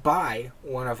is by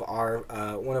one of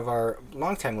our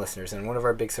longtime listeners and one of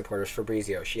our big supporters,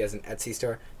 Fabrizio. She has an Etsy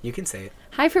store. You can say it.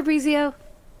 Hi, Fabrizio.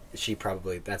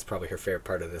 That's probably her favorite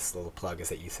part of this little plug is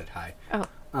that you said hi.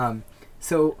 Oh.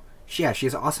 So she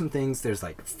has awesome things. There's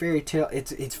like fairy tale.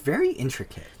 It's very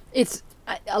intricate. It's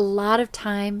a lot of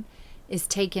time is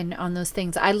taken on those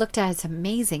things. I looked at it. It's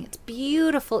amazing. It's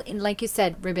beautiful. And like you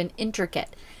said, Ruben,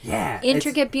 intricate. Yeah.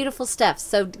 Intricate, beautiful stuff.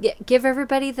 So give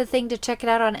everybody the thing to check it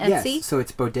out on Etsy. Yes, so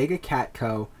it's Bodega Cat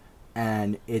Co.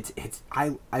 And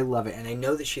I love it. And I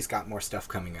know that she's got more stuff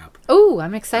coming up. Oh,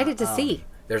 I'm excited to see.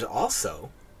 There's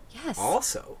also, Yes.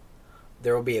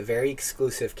 there will be a very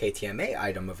exclusive KTMA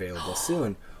item available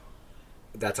soon.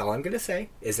 That's all I'm going to say,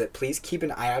 is that please keep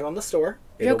an eye out on the store.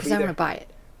 No, because I'm going to buy it.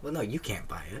 Well, no, you can't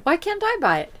buy it. Why can't I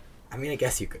buy it? I mean, I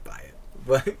guess you could buy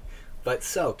it. But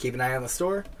so, keep an eye on the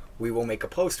store. We will make a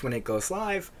post when it goes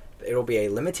live. It'll be a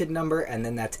limited number, and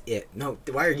then that's it. No,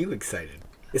 why are you excited?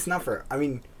 It's not for, I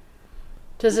mean...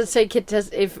 Does it say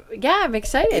yeah, I'm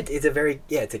excited. It's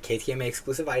a KTMA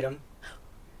exclusive item.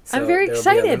 So I'm very There'll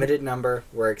excited. be a limited number.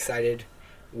 We're excited.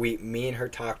 Me and her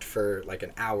talked for like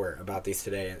an hour about these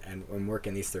today, and I'm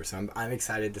working these through. So I'm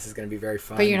excited. This is going to be very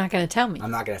fun. But you're not going to tell me.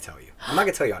 I'm not going to tell you. I'm not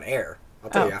going to tell you on air. I'll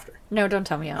tell you after. No, don't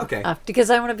tell me. Okay. Because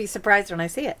I want to be surprised when I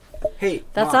see it. Hey,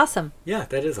 That's Mom. awesome. Yeah,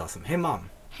 that is awesome. Hey, Mom.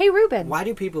 Hey, Ruben. Why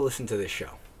do people listen to this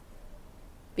show?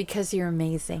 Because you're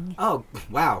amazing. Oh,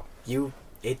 wow. You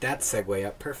ate that segue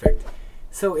up perfect.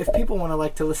 So if people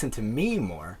want to listen to me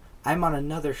more, I'm on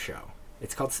another show.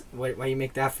 It's called... Why you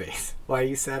make that face? Why are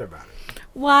you sad about it?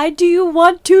 Why do you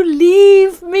want to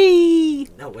leave me?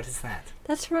 No, what is that?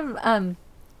 That's from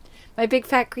My Big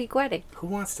Fat Greek Wedding. Who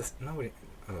wants to... Nobody...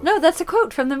 Oh. No, that's a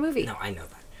quote from the movie. No, I know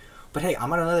that. But hey,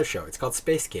 I'm on another show. It's called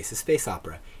Space Case, a space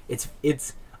opera.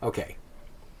 It's okay.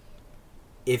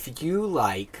 If you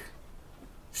like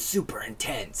super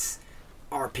intense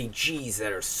RPGs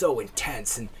that are so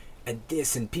intense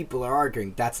and people are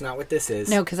arguing, that's not what this is.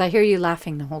 No, because I hear you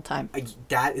laughing the whole time.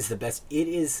 That is the best.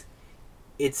 It's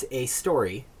a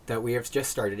story that we have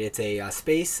just started. It's a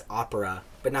space opera,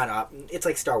 but not it's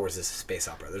like Star Wars is a space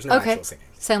opera. There's no actual singing.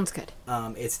 Sounds good.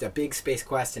 It's a big space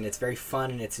quest, and it's very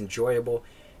fun, and it's enjoyable.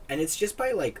 And it's just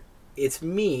by, like, it's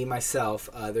me, myself,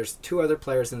 there's 2 other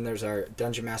players, and there's our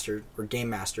dungeon master, or game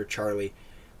master, Charlie.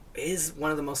 It is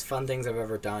one of the most fun things I've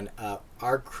ever done.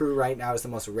 Our crew right now is the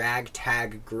most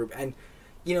ragtag group, and,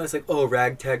 you know, it's like, oh,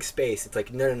 ragtag space. It's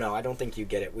like, no, I don't think you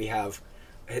get it. We have,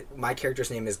 my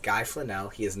character's name is Guy Flannel.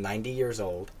 He is 90 years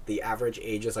old. The average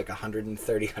age is like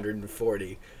 130,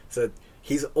 140. So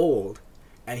he's old,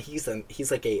 and he's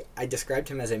like I described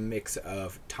him as a mix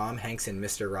of Tom Hanks and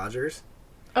Mr. Rogers.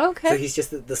 Okay. So he's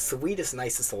just the sweetest,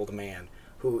 nicest old man.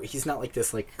 Who he's not like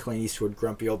this like Clint Eastwood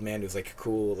grumpy old man who's like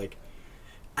cool. Like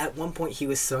at one point he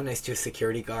was so nice to a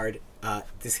security guard.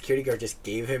 The security guard just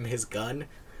gave him his gun.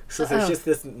 So there's just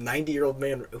this 90-year-old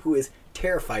man who is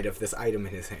terrified of this item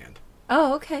in his hand.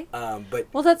 Oh, okay. But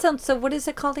well, that sounds. So, what is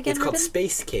it called again? It's called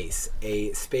Space Case,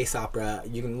 a space opera.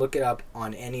 You can look it up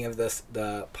on any of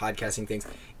the podcasting things.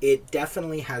 It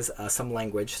definitely has some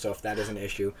language, so if that is an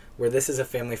issue, where this is a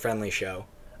family-friendly show.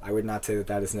 I would not say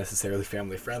that is necessarily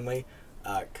family-friendly,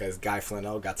 because Guy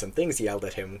Flannel got some things yelled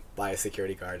at him by a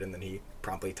security guard, and then he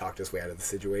promptly talked his way out of the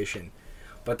situation.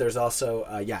 But there's also,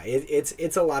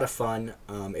 it's a lot of fun.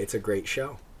 It's a great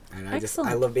show, and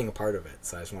I love being a part of it.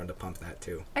 So I just wanted to pump that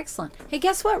too. Excellent. Hey,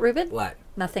 guess what, Ruben? What?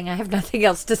 Nothing. I have nothing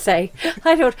else to say.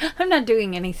 I'm not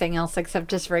doing anything else except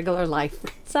just regular life.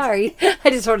 Sorry. I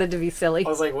just wanted to be silly. I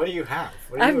was like, what do you have?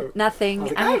 Nothing. I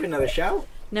was like, I have another show.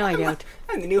 No, I don't.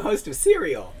 I'm the new host of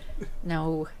Serial.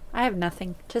 No, I have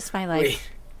nothing. Just my life.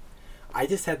 Wait, I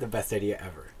just had the best idea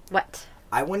ever. What?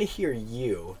 I want to hear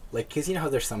you, like, because you know how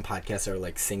there's some podcasts that are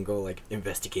like single, like,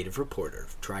 investigative reporter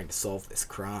trying to solve this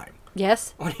crime.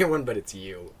 Yes. I want to hear one, but it's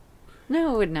you.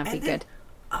 No, it would not be good.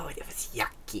 Oh, it was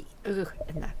yucky. Ooh,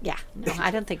 no,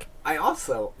 I don't think. I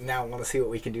also now want to see what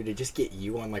we can do to just get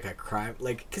you on, like, a crime,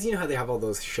 like, because you know how they have all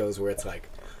those shows where it's like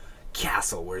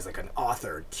Castle, where it's like an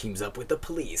author teams up with the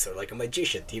police, or like a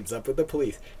magician teams up with the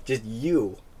police. Just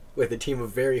you with a team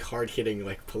of very hard-hitting,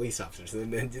 like, police officers,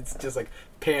 and then it's just like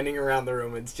panning around the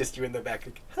room, and it's just you in the back,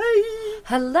 like, hey,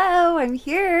 hello, I'm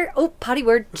here. Oh, potty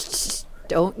word.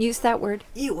 Don't use that word.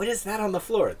 Ew, what is that on the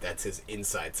floor? That's his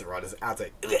inside, Sarada's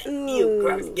outside. Ew,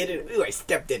 gross, get it. Ooh, I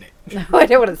stepped in it. No, I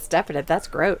don't want to step in it. That's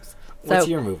gross. What's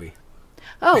your movie?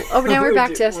 Oh, now we're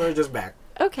back to... We're just back.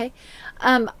 Okay.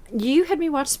 You had me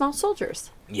watch Small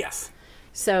Soldiers. Yes.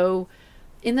 So,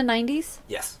 in the 90s?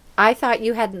 Yes. I thought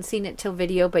you hadn't seen it till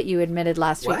video, but you admitted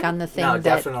last week on the thing no, that...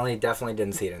 definitely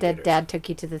didn't see it in theaters. That Dad took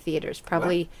you to the theaters.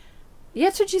 Probably... What? Yeah,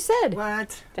 that's what you said.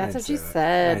 What? That's what you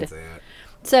said. I didn't say that.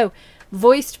 So,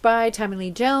 voiced by Tommy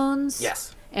Lee Jones.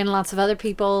 Yes. And lots of other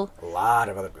people. A lot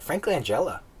of other... Frank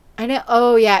Langella. I know.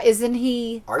 Oh, yeah. Isn't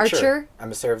he Archer?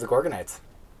 Emissary of the Gorgonites.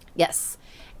 Yes.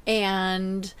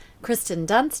 And Kirsten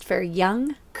Dunst, very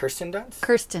young. Kirsten Dunst?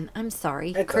 Kirsten. I'm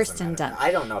sorry. Kirsten Dunst.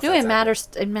 I don't know if no, it matters.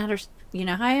 It matters. You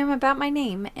know how I am about my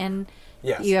name. And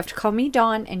you have to call me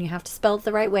Dawn, and you have to spell it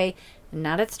the right way.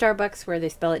 Not at Starbucks where they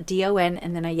spell it D-O-N,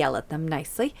 and then I yell at them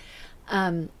nicely.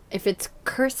 If it's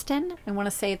Kirsten, I want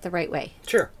to say it the right way.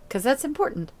 Sure. Because that's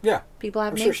important. Yeah. People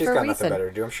have I'm names sure she's for a got reason. nothing better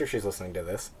to do. I'm sure she's listening to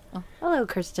this. Oh, hello,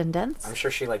 Kirsten Dunst. I'm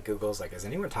sure she, like, Googles, like, is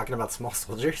anyone talking about Small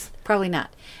Soldiers? Probably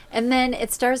not. And then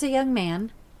it stars a young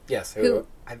man. Yes. Who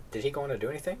did he go on to do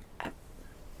anything?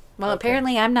 Well,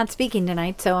 apparently I'm not speaking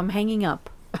tonight, so I'm hanging up.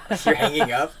 You're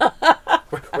hanging up?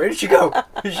 Where did you go?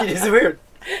 She disappeared.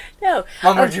 No.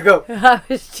 Mom, where'd you go? I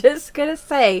was just going to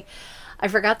say, I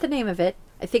forgot the name of it.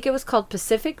 I think it was called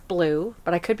Pacific Blue,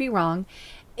 but I could be wrong.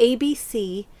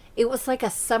 ABC. It was like a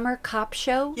summer cop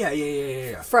show.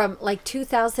 Yeah. From like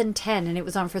 2010, and it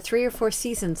was on for 3 or 4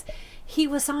 seasons. He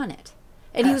was on it.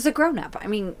 And he was a grown-up. I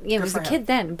mean, he was a kid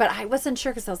then, but I wasn't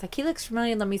sure because I was like, he looks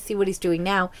familiar. Let me see what he's doing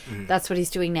now. Mm-hmm. That's what he's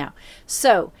doing now.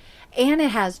 So, and it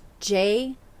has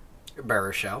Jay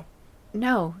Baruchel.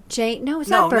 No, Jay. No, it's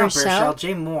not Baruchel. Baruchel.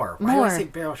 Jay Moore. Why do I say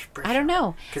Baruchel? I don't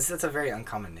know. Because that's a very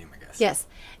uncommon name, I guess. Yes,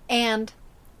 and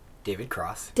David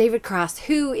Cross. David Cross,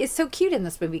 who is so cute in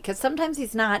this movie, because sometimes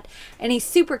he's not, and he's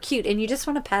super cute, and you just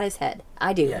want to pat his head.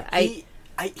 I do. Yeah,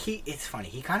 it's funny.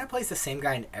 He kind of plays the same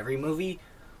guy in every movie,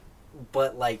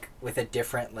 but like with a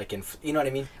different like you know what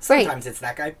I mean? Right. Sometimes it's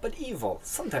that guy but evil.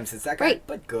 Sometimes it's that guy Right.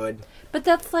 but good. But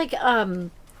that's like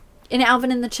in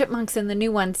Alvin and the Chipmunks and the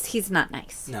new ones, he's not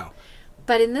nice. No.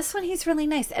 But in this one, he's really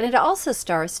nice. And it also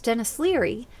stars Dennis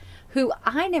Leary, who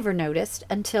I never noticed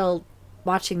until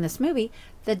watching this movie.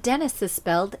 The Dennis is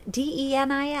spelled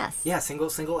Denis. Yeah,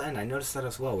 single N. I noticed that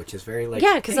as well, which is very like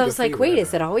Yeah, because hey, I good was for like, you, wait, whatever.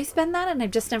 has it always been that? And I've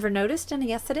just never noticed. And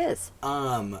yes, it is.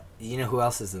 You know who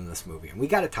else is in this movie? And we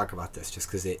got to talk about this just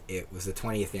because it was the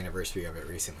 20th anniversary of it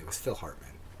recently. It was Phil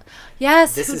Hartman.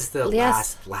 Yes. This is the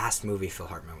last movie Phil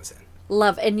Hartman was in.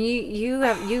 Love. And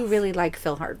you really like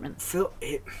Phil Hartman.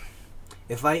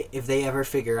 If they ever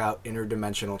figure out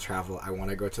interdimensional travel, I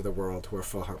want to go to the world where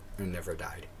Phil Hartman never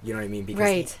died. You know what I mean? Because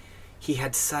Right. he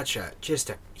had such a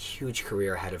huge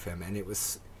career ahead of him, and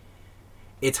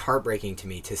it's heartbreaking to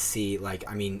me to see, like,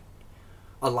 I mean,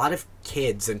 a lot of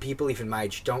kids and people even my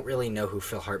age don't really know who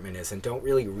Phil Hartman is and don't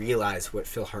really realize what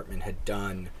Phil Hartman had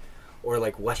done or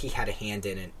like what he had a hand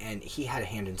in, and he had a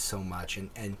hand in so much,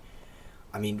 and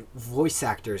I mean, voice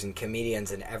actors and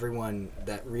comedians and everyone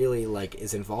that really like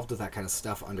is involved with that kind of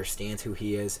stuff understands who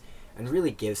he is and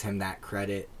really gives him that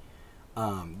credit.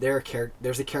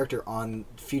 There's a character on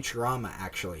Futurama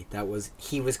actually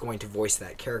he was going to voice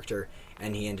that character,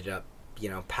 and he ended up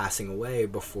passing away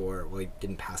before. Well, he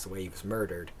didn't pass away; he was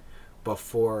murdered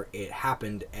before it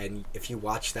happened. And if you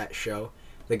watch that show,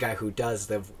 the guy who does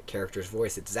the character's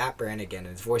voice, it's Zach Brannigan,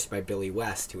 and it's voiced by Billy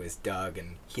West, who is Doug,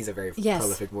 and he's a very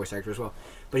prolific voice actor as well.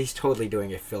 But he's totally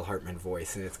doing a Phil Hartman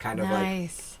voice, and it's kind of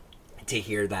nice. like to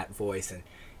hear that voice, and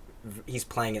he's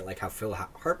playing it like how Phil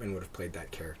Hartman would have played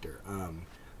that character.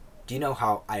 Do you know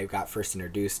how I got first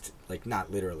introduced, like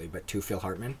not literally, but to Phil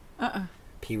Hartman?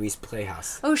 Pee-wee's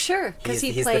Playhouse. Oh, sure, because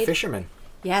he's played the fisherman.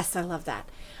 Yes, I love that.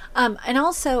 And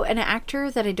also an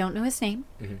actor that I don't know his name.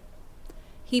 Mm-hmm.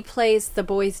 He plays the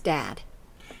boy's dad.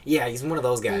 Yeah, he's one of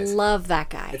those guys. Love that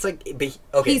guy. It's like,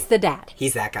 okay, He's the dad.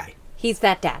 He's that guy. He's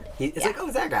that dad. It's like, oh,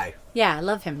 it's that guy. Yeah, I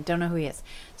love him. Don't know who he is.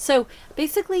 So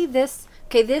basically, this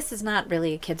is not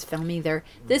really a kid's film either.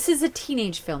 This is a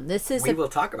teenage film. We will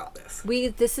talk about this.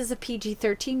 This is a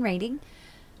PG-13 rating.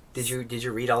 Did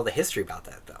you read all the history about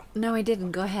that though? No, I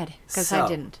didn't. Go ahead, because I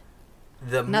didn't.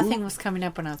 Nothing was coming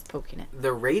up when I was poking it.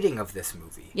 The rating of this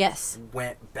movie, yes,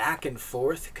 went back and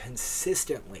forth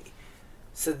consistently.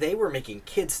 So they were making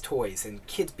kids' toys and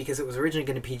kids because it was originally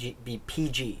going to be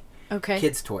PG. Okay.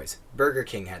 Kids' toys. Burger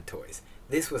King had toys.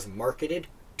 This was marketed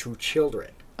to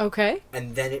children. Okay.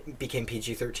 And then it became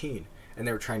PG-13, and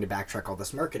they were trying to backtrack all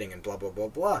this marketing and blah blah blah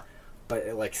blah. But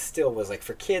it like still was like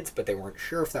for kids, but they weren't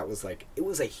sure if that was like it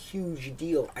was a huge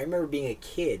deal. I remember being a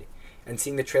kid and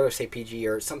seeing the trailer say PG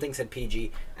or something said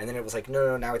PG, and then it was like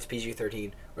no, now it's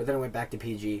PG-13, or then it went back to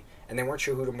PG, and they weren't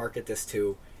sure who to market this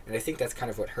to, and I think that's kind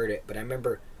of what hurt it. But I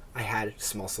remember I had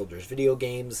Small Soldiers video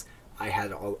games. I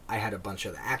had a bunch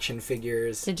of the action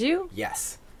figures. Did you?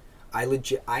 Yes, I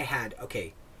had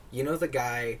you know the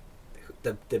guy,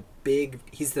 the big,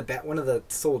 he's one of the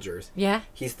soldiers. Yeah.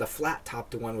 He's the flat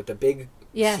topped one with the big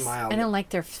smile. I don't like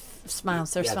their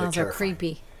smiles. Their smiles are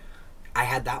creepy. I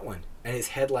had that one, and his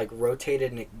head like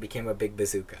rotated and it became a big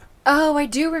bazooka. Oh, I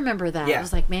do remember that. Yeah. I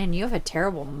was like, man, you have a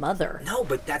terrible mother. No,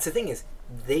 but that's the thing is,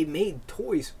 they made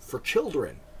toys for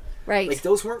children. Right. Like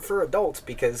those weren't for adults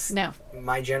because no,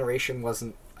 my generation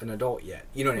wasn't an adult yet.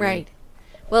 You know what I mean? Right.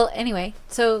 Well, anyway,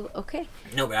 so okay.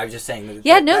 No, but I was just saying.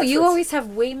 You always have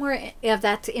way more of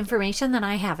that information than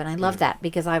I have, and I love that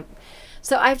because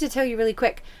So I have to tell you really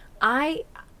quick. I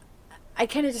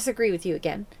kind of disagree with you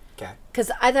again. Okay.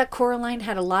 Because I thought Coraline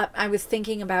had a lot. I was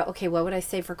thinking about, okay, what would I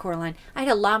say for Coraline? I had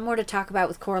a lot more to talk about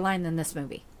with Coraline than this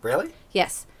movie. Really?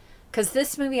 Yes. Because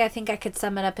this movie, I think I could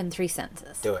sum it up in 3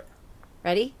 sentences. Do it.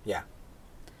 Ready? Yeah.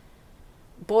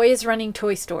 Boy is running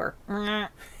toy store.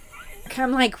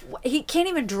 I'm like, he can't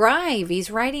even drive. He's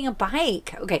riding a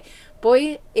bike. Okay.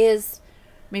 Boy is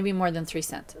maybe more than 3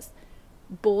 sentences.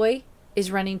 Boy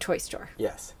is running toy store.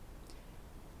 Yes.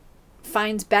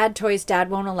 Finds bad toys dad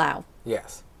won't allow.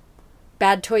 Yes.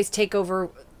 Bad toys take over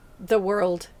the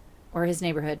world or his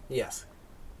neighborhood. Yes.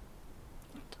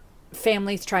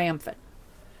 Family's triumphant.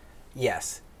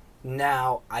 Yes.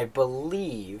 Now, I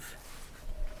believe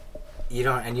you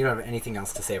don't have anything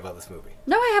else to say about this movie.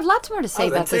 No, I have lots more to say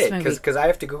about this movie. Because I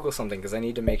have to Google something because I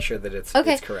need to make sure that it's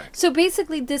correct. So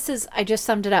basically, I just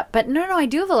summed it up. But no, I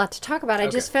do have a lot to talk about. I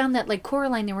just found that, like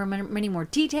Coraline, there were many more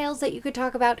details that you could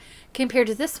talk about compared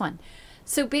to this one.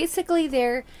 So basically,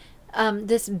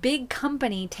 this big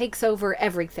company takes over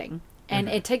everything. And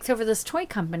it takes over this toy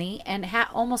company, and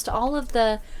almost all of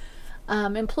the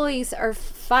employees are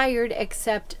fired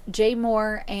except Jay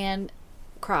Moore and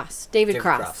David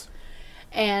Cross.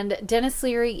 And Dennis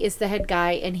Leary is the head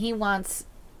guy, and he wants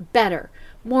better,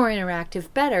 more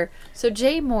interactive, better. So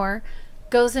Jay Moore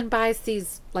goes and buys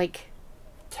these, like,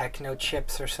 Techno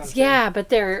chips or something? yeah, but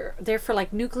they're for,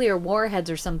 like, nuclear warheads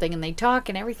or something, and they talk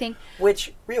and everything.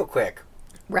 Which, real quick,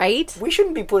 Right? we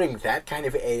shouldn't be putting that kind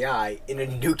of AI in a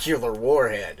nuclear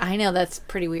warhead. I know, that's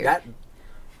pretty weird.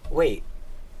 Wait,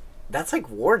 that's like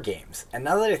war games. And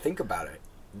now that I think about it,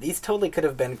 these totally could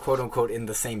have been quote unquote in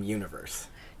the same universe.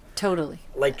 Totally.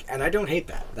 Like, and I don't hate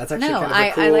that. That's actually No, kind of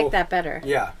a cool... I like that better.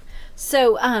 Yeah.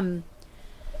 So,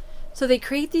 so they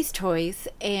create these toys,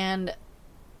 and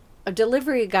a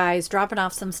delivery guy is dropping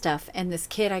off some stuff, and this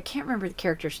kid, I can't remember the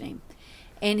character's name,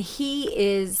 and he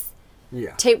is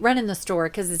Yeah. running the store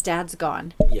because his dad's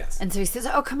gone. Yes. And so he says,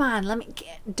 "Oh, come on, let me.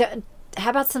 How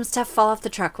about some stuff fall off the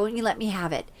truck? Won't you let me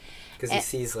have it?" Because he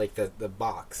sees, like, the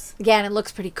box. Yeah, and it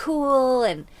looks pretty cool,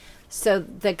 and so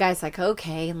the guy's like,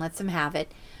 "Okay," and lets him have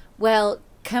it. Well,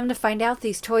 come to find out,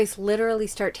 these toys literally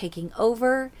start taking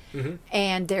over,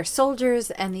 and they're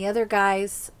soldiers, and the other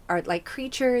guys are like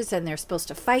creatures, and they're supposed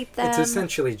to fight them. It's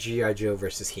essentially G.I. Joe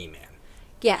versus He-Man.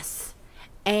 Yes,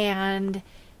 and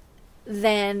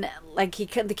then like the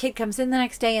kid comes in the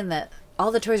next day, and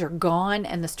all the toys are gone,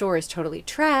 and the store is totally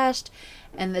trashed,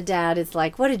 and the dad is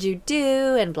like, "What did you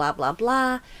do?" and blah blah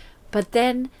blah. But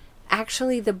then,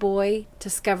 actually, the boy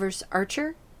discovers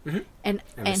Archer, and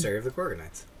Emissary of the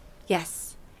Gorgonites.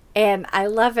 yes, and I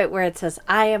love it where it says,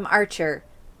 "I am Archer,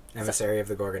 Emissary of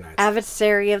the Gorgonites.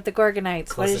 adversary of the Gorgonites."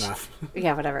 Close enough.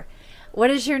 Yeah, whatever. What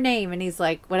is your name? And he's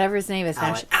like, whatever his name is. Now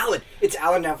Alan. Alan! It's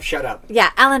Alan now, shut up.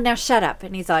 yeah, Alan, now shut up.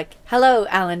 And he's like, "Hello,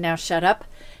 Alan, now shut up,"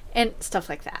 and stuff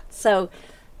like that. So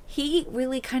he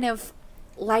really kind of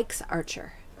likes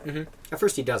Archer. At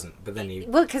first he doesn't, but then he...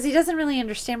 Well, because he doesn't really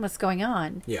understand what's going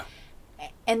on. Yeah.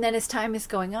 And then as time is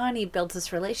going on, he builds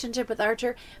this relationship with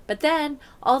Archer. But then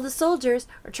all the soldiers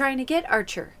are trying to get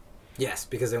Archer, Yes,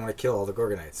 because they want to kill all the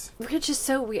Gorgonites. which is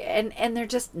so weird. And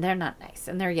they're not nice,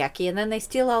 and they're yucky. And then they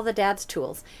steal all the dad's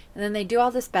tools. And then they do all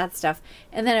this bad stuff.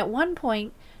 And then at one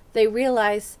point, they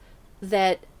realize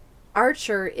that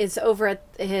Archer is over at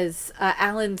his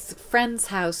Alan's friend's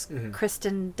house,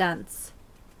 Kristen Dunst.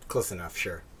 Close enough,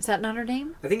 sure. Is that not her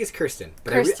name? I think it's Kirsten.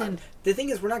 But Kirsten. The thing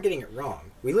is, we're not getting it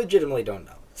wrong. We legitimately don't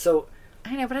know. So,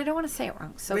 I know, but I don't want to say it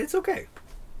wrong. So I mean, it's okay.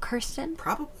 Kirsten?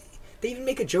 Probably. They even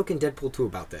make a joke in Deadpool 2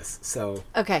 about this. So,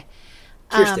 Okay.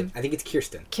 Kirsten. I think it's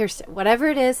Kirsten. Kirsten. Whatever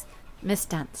it is, Miss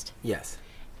Dunst. Yes.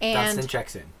 And Dunstan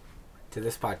checks in to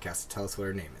this podcast to tell us what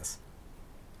her name is.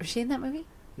 was she in that movie?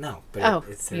 No, but Oh,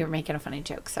 it's... you were making a funny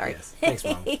joke. Sorry. Yes. Thanks,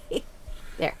 Mom.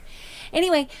 There.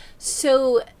 Anyway,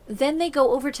 so then they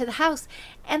go over to the house,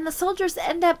 and the soldiers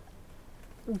end up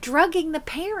drugging the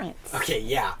parents. Okay,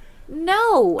 yeah.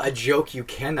 No. A joke you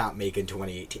cannot make in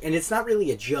 2018. And it's not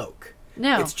really a joke.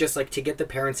 No. It's just like to get the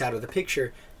parents out of the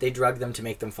picture, they drug them to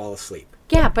make them fall asleep.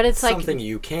 Yeah, but it's like... Something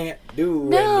you can't do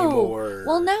No. anymore.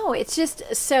 Well, no. It's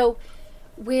just... So,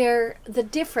 where the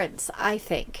difference, I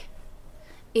think,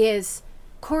 is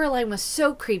Coraline was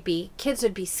so creepy, kids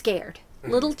would be scared.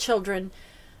 Little children...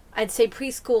 I'd say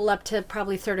preschool up to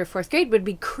probably 3rd or 4th grade would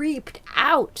be creeped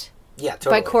out Yeah,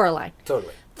 totally. by Coraline.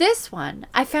 Totally. This one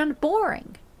I found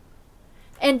boring.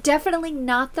 And definitely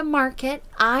not the market,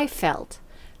 I felt.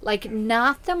 Like,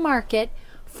 not the market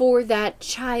for that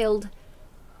child.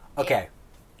 Okay.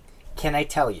 Can I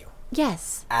tell you,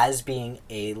 Yes. as being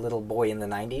a little boy in the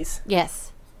 90s,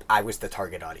 Yes. I was the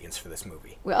target audience for this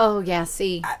movie. Oh, yeah,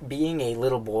 see. Being a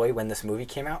little boy when this movie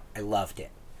came out, I loved it.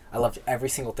 I loved every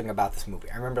single thing about this movie.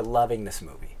 I remember loving this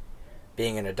movie.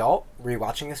 Being an adult,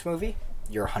 rewatching this movie,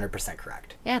 you're 100%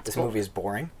 correct. Yeah, it's this movie is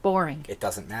boring. Boring. It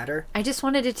doesn't matter. I just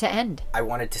wanted it to end. I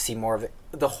wanted to see more of it.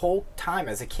 The whole time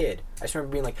as a kid, I just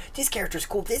remember being like, this character's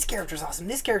cool, this character's awesome,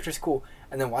 this character's cool.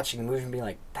 And then watching the movie and being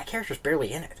like, that character's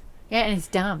barely in it. Yeah, and it's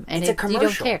dumb. And It's a you don't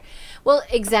commercial. care. Well,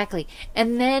 exactly.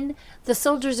 And then the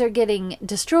soldiers are getting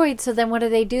destroyed, so then what do?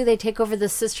 They take over the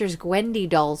Sisters Gwendy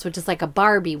dolls, which is like a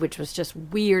Barbie, which was just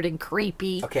weird and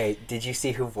creepy. Okay, did you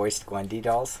see who voiced Gwendy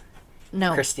dolls?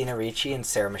 No. Christina Ricci and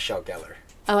Sarah Michelle Gellar.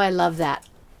 Oh, I love that.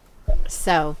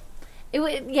 So,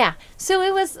 yeah. So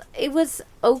it was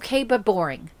okay but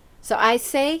boring. So I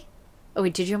say, oh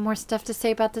wait, did you have more stuff to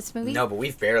say about this movie? No, but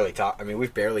we've barely talked. I mean,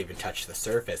 we've barely even touched the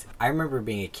surface. I remember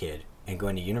being a kid and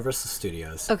going to Universal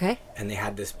Studios. Okay. And they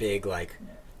had this big, like,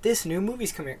 this new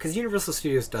movie's coming out. Because Universal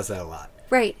Studios does that a lot.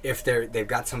 Right. If they've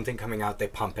got something coming out, they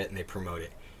pump it and they promote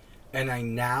it. And I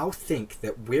now think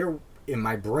that we're, in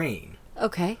my brain,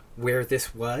 Okay. where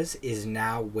this was is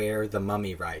now where the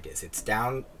Mummy ride is. It's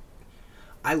down...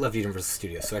 I love Universal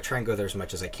Studios, so I try and go there as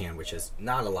much as I can, which is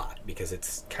not a lot, because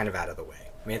it's kind of out of the way.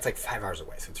 I mean, it's like 5 hours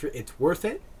away, so it's worth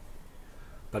it.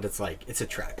 but it's like, it's a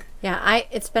trek. Yeah,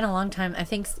 it's been a long time. I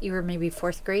think you were maybe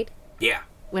 4th grade Yeah.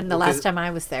 when the last time I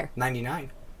was there.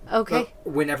 99. Okay.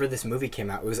 Well, whenever this movie came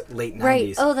out, it was late 90s.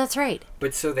 Right. Oh, that's right.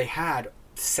 But so they had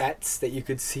sets that you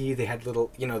could see. They had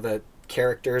little, the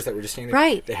characters that were just standing.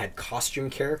 Right. They had costume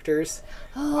characters.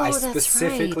 Oh, I that's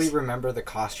specifically right. remember the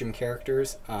costume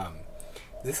characters.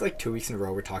 This is like 2 weeks in a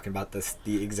row we're talking about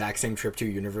the exact same trip to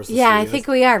Universal Yeah, Studios. I think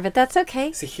we are, but that's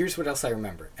okay. So here's what else I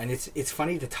remember, and it's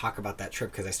funny to talk about that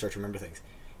trip because I start to remember things.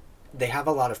 They have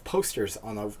a lot of posters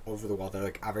on over the wall. They're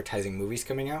like advertising movies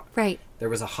coming out. Right. There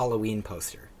was a Halloween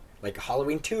poster, like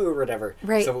Halloween 2 or whatever.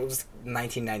 Right. So it was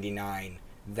 1999,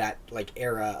 that like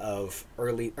era of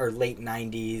early or late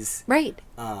 90s. Right.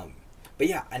 But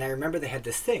yeah, and I remember they had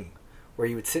this thing where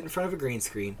you would sit in front of a green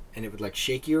screen and it would like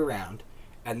shake you around,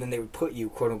 and then they would put you,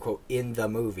 quote unquote, in the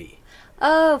movie.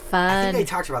 Oh, I fun. think they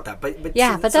talked about that, but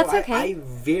Yeah, but that's okay. I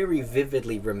very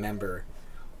vividly remember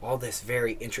all this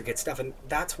very intricate stuff, and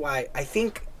that's why I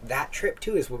think that trip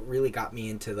too is what really got me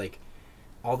into like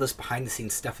all this behind the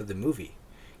scenes stuff of the movie,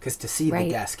 because to see Right.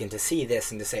 the desk and to see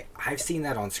this and to say I've seen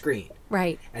that on screen,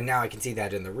 Right. and now I can see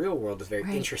that in the real world is very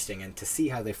Right. interesting, and to see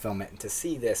how they film it and to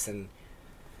see this, and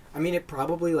I mean it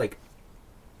probably like.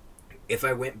 If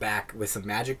I went back with some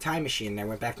magic time machine and I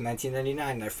went back to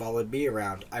 1999 and I followed B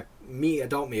around,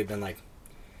 adult me, had been like,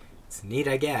 it's neat,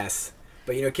 I guess.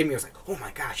 But, kid me was like, oh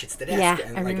my gosh, it's the desk. Yeah,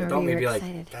 and I like remember adult me you would be were like,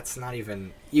 excited. that's not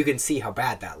even, you can see how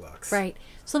bad that looks. Right.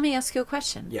 So let me ask you a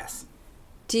question. Yes.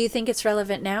 Do you think it's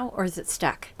relevant now, or is it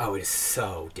stuck? Oh, it is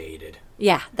so dated.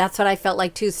 Yeah, that's what I felt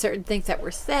like too. Certain things that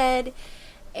were said,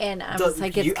 and I was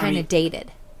like, it's kind of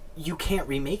dated. You can't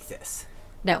remake this.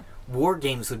 No. War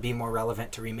games would be more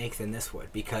relevant to remake than this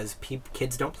would, because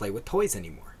kids don't play with toys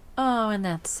anymore. Oh, and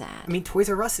that's sad. I mean, Toys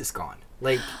R Us is gone.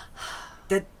 Like,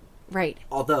 that, Right.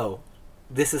 although,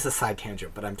 this is a side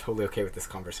tangent, but I'm totally okay with this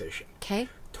conversation. Okay.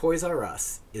 Toys R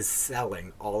Us is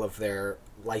selling all of their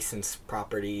licensed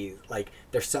property. Like,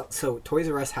 so Toys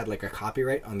R Us had like a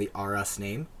copyright on the R Us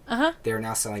name. Uh-huh. They're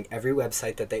now selling every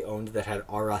website that they owned that had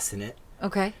R Us in it.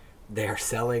 Okay. They're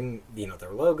selling,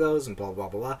 their logos and blah, blah,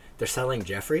 blah, blah. They're selling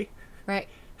Jeffrey. Right.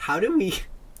 How do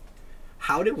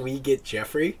we get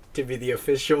Jeffrey to be the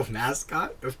official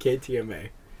mascot of KTMA?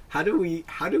 How do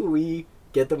we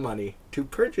get the money to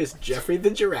purchase Jeffrey the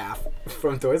giraffe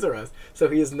from Toys R Us so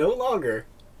he is no longer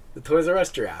the Toys R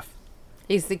Us giraffe?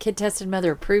 He's the kid-tested,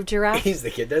 mother-approved giraffe? He's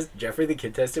Jeffrey the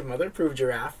kid-tested, mother-approved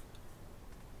giraffe.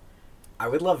 I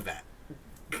would love that.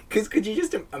 Because could you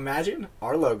just imagine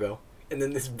our logo and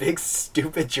then this big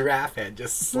stupid giraffe head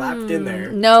just slapped in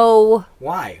there? No.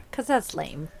 Why? Because that's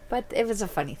lame. But it was a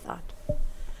funny thought.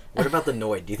 What about the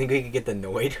Noid? Do you think we could get the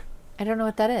Noid? I don't know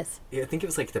what that is. Yeah, I think it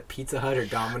was like the Pizza Hut or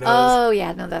Domino's. Oh,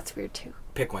 yeah. No, that's weird, too.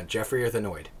 Pick one, Jeffrey or the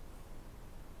Noid.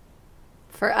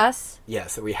 For us, Yeah,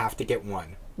 so we have to get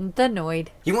one. the Noid.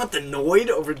 You want the Noid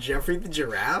over Jeffrey the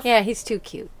giraffe? Yeah, he's too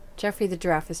cute. Jeffrey the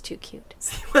giraffe is too cute.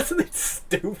 See, wasn't it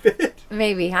stupid?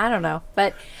 Maybe. I don't know.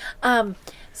 But,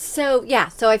 so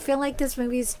I feel like this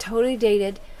movie is totally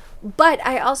dated. But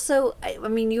I also, I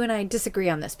mean, you and I disagree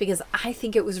on this because I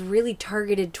think it was really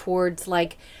targeted towards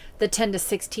like the 10 to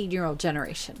 16-year-old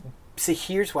generation. See,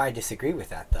 here's why I disagree with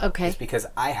that, though. Okay. It's because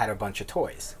I had a bunch of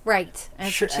toys. Right.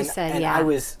 That's what you said, and yeah. I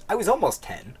was almost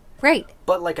 10. Right.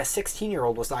 But like a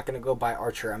 16-year-old was not going to go buy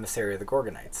Archer Emissary of the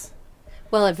Gorgonites.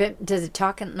 Well, does it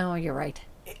talk? No, you're right.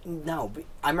 No, but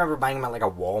I remember buying them at like a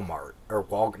Walmart or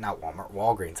not Walmart,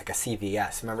 Walgreens, like a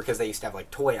CVS. Remember, because they used to have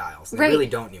like toy aisles. And Right. They really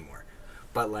don't anymore.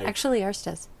 But like, Actually, ours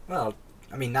does. well,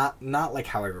 I mean, not like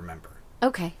how I remember,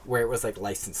 Okay. where it was like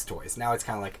licensed toys. Now it's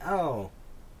kind of like, oh,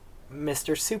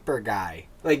 Mr. Super Guy,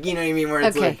 like, you know what I mean? Where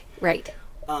it's Okay. like, Right.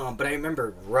 but I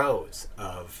remember rows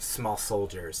of small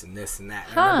soldiers and this and that.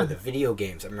 And Huh. I remember the video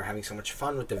games. I remember having so much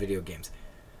fun with the video games.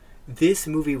 This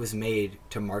movie was made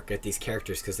to market these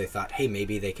characters because they thought, hey,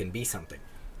 maybe they can be something.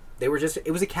 It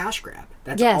was a cash grab.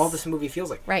 That's Yes. all this movie feels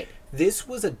like. Right. This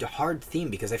was a hard theme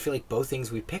because I feel like both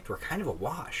things we picked were kind of a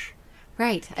wash.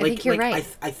 Right. I think you're right.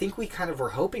 I think we kind of were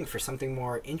hoping for something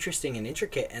more interesting and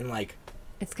intricate, and like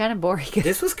It's kind of boring.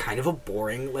 this was kind of a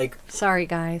boring, like, Sorry,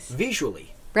 guys.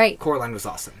 visually. Right. Coraline was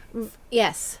awesome,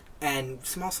 Yes. and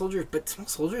Small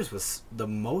Soldiers was the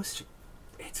most.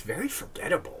 It's very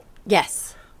forgettable.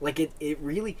 Yes. Like it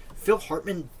really. Phil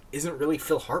Hartman isn't really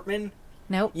Phil Hartman.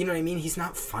 Nope. You know what I mean? He's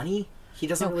not funny. He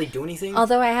doesn't really do anything.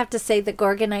 Although I have to say the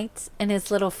Gorgonites and his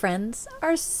little friends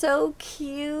are so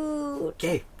cute.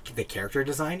 Okay, the character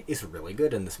design is really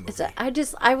good in this movie.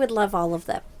 I would love all of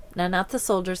them. Now, not the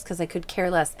soldiers because I could care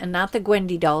less, and not the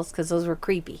Gwendy dolls because those were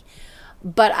creepy.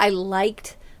 But I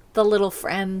liked the little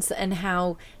friends and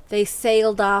how they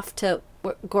sailed off to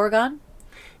Gorgon.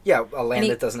 Yeah, a land And he-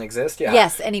 that doesn't exist. Yeah.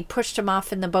 Yes, and he pushed him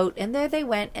off in the boat, and there they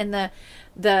went, and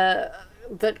the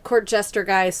court jester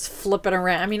guy's flipping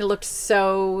around. I mean, it looked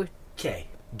so. Okay.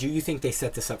 Do you think they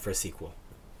set this up for a sequel?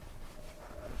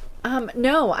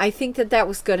 No, I think that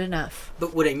was good enough.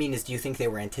 But what I mean is, do you think they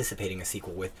were anticipating a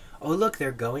sequel with, oh, look,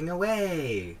 they're going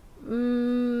away?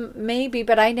 Maybe,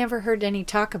 but I never heard any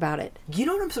talk about it. You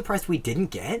know what I'm surprised we didn't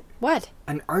get? What?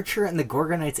 An Archer and the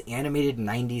Gorgonites animated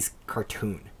 90s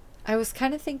cartoon. I was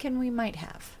kind of thinking we might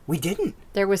have. We didn't.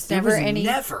 There was There never was any.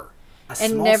 never a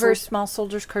And small never sol- Small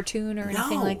Soldiers cartoon or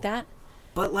anything No. like that?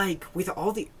 But like with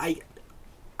all the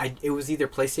it was either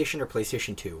PlayStation or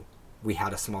PlayStation 2. We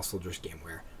had a Small Soldiers game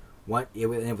where it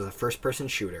was a first person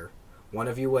shooter. One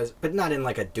of you was, but not in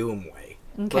like a Doom way.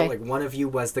 Okay. But like one of you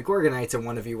was the Gorgonites and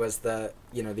one of you was the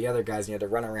other guys, and you had to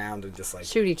run around and just like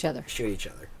Shoot each other. shoot each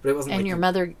other. But it wasn't And like your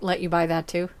mother let you buy that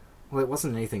too? well, it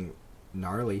wasn't anything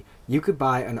gnarly. You could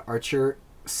buy an Archer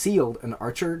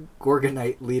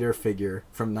Gorgonite leader figure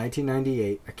from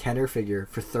 1998, a Kenner figure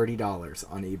for $30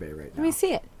 on eBay right now. Let me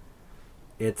see it.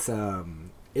 It's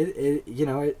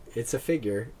it's a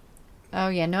figure. Oh,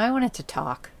 yeah. No, I wanted to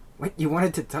talk. What you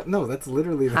wanted to? No, that's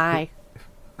literally. Hi.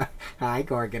 Hi,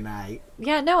 Gorgonite.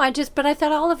 Yeah, no, but I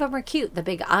thought all of them were cute. The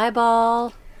big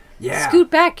eyeball. Yeah. Scoot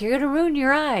back, you're going to ruin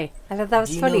your eye. I thought that was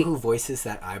Do you funny. know who voices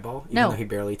that eyeball? Even No. though he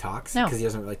barely talks? No. Because he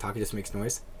doesn't really talk, he just makes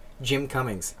noise. Jim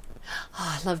Cummings.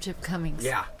 Oh, I love Jim Cummings.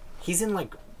 Yeah. He's in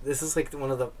this is like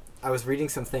one of the, I was reading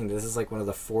something, this is like one of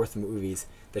the 4th movies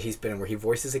that he's been in where he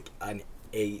voices a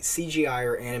CGI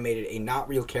or animated, a not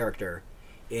real character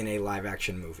in a live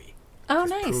action movie. Oh,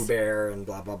 There's nice. Pooh Bear and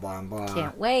blah, blah, blah, and blah.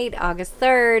 Can't wait. August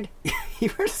 3rd. You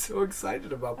were so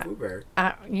excited about Pooh Bear.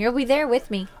 You'll be there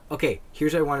with me. Okay,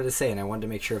 here's what I wanted to say, and I wanted to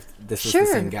make sure if this was Sure. the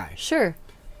same guy. Sure.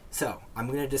 So, I'm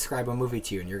going to describe a movie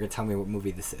to you, and you're going to tell me what movie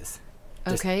this is.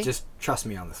 Okay. Just trust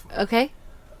me on this one. Okay.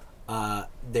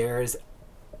 There's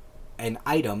an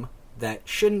item that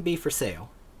shouldn't be for sale,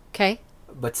 Okay.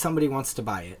 but somebody wants to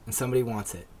buy it, and somebody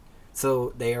wants it.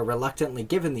 So, they are reluctantly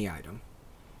given the item,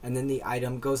 and then the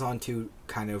item goes on to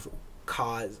kind of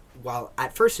cause, while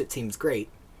at first it seems great,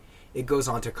 it goes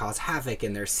on to cause havoc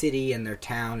in their city and their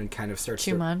town and kind of starts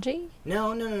to... Jumanji?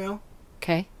 No.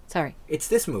 Okay. Sorry. It's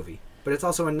this movie, but it's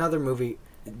also another movie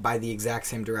by the exact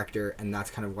same director, and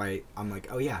that's kind of why I'm like,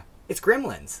 oh yeah, it's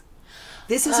Gremlins.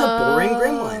 This is a boring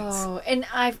Gremlins. Oh, and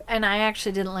I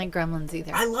actually didn't like Gremlins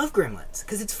either. I love Gremlins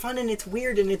because it's fun and it's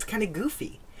weird and it's kind of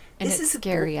goofy. And This it's is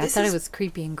scary. I this thought is- it was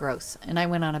creepy and gross, and I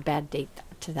went on a bad date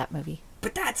to that movie.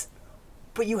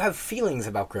 But you have feelings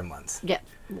about Gremlins. Yeah.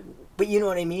 But you know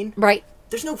what I mean? Right.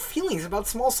 There's no feelings about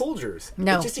Small Soldiers.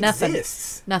 No, it just nothing.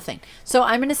 exists. Nothing. So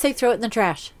I'm going to say throw it in the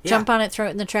trash. Yeah. Jump on it, throw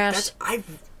it in the trash.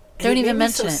 Don't even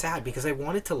mention me it. so sad because I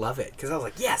wanted to love it because I was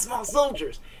like, yeah, Small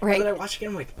Soldiers. Right. And then I watched it again.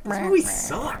 I'm like, this movie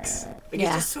sucks. Like Yeah.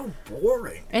 it's just so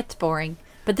boring. It's boring.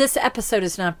 But this episode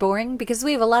is not boring because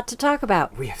we have a lot to talk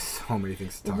about. We have so many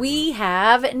things to talk about. We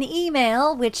have an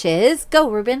email, which is go,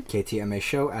 Ruben.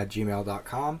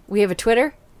 KTMAshow@gmail.com. We have a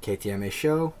Twitter. KTMA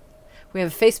Show. We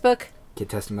have a Facebook. Kid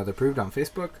Tested Mother Approved on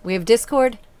Facebook. We have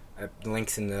Discord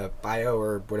Links in the bio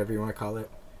or whatever you want to call it.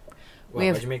 Well, We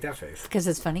have- why'd you make that face? because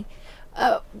it's funny.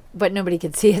 But nobody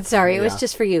can see it. Sorry, it was Yeah.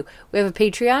 just for you. We have a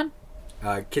Patreon.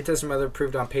 Kid Tested Mother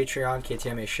Approved on Patreon.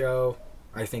 KTMA Show.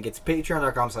 I think it's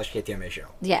patreon.com/KTMA Show.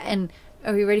 Yeah, and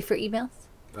are we ready for emails?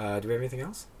 Do we have anything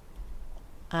else?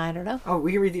 I don't know. Oh,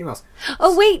 we can read the emails.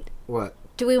 Oh, wait. What?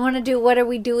 Do we want to do what are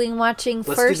we doing watching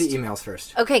Let's first? do the emails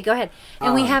first. Okay, go ahead.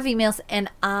 And we Um, have emails, and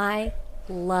I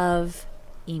love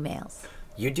emails.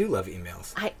 You do love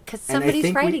emails. Because And I somebody's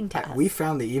think writing to us. We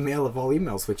found the email of all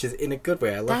emails, which is in a good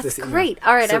way. I love That's this email. great.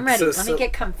 All right, I'm ready. Let me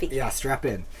get comfy. Yeah, strap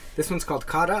in. This one's called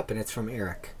Caught Up, and it's from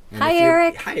Eric. And Hi, if you-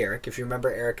 Eric. Hi, Eric. If you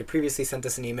remember, Eric had previously sent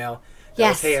us an email. That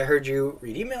Yes. was, hey, I heard you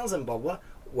read emails and blah, blah.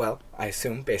 Well, I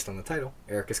assume, based on the title,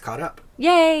 Eric is caught up.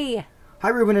 Yay! Hi,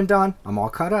 Ruben and Don. I'm all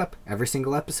caught up. Every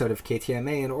single episode of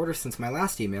KTMA in order since my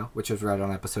last email, which was read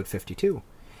on episode 52.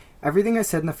 Everything I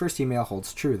said in the first email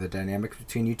holds true. The dynamic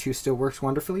between you two still works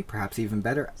wonderfully, perhaps even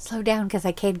better. Slow down because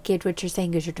I can't get what you're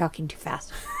saying because you're talking too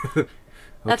fast.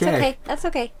 That's okay. That's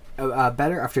okay.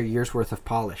 Better after a year's worth of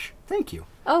polish. Thank you.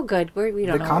 Oh, good. We don't know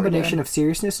The what we're combination doing. of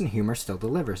seriousness and humor still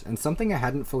delivers, and something I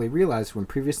hadn't fully realized when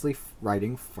previously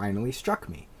writing finally struck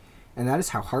me. And that is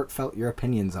how heartfelt your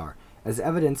opinions are, as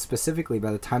evidenced specifically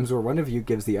by the times where one of you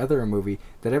gives the other a movie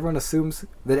that everyone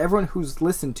who's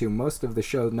listened to most of the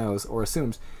show knows or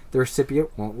assumes the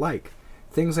recipient won't like.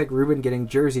 Things like Ruben getting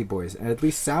Jersey Boys and at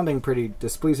least sounding pretty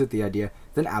displeased with the idea,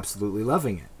 then absolutely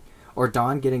loving it. Or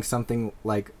Don getting something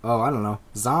like, oh, I don't know,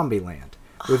 Zombieland,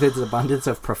 with its abundance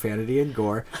of profanity and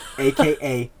gore,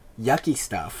 aka yucky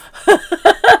stuff.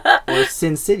 Or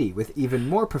Sin City, with even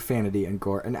more profanity and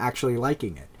gore, and actually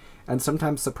liking it. And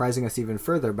sometimes surprising us even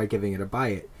further by giving it a buy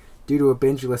it. Due to a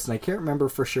binge list, and I can't remember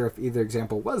for sure if either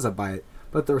example was a buy it,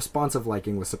 but the response of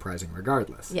liking was surprising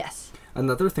regardless. Yes.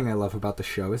 Another thing I love about the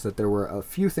show is that there were a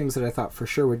few things that I thought for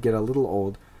sure would get a little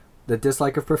old. The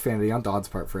dislike of profanity on Dawn's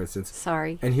part, for instance.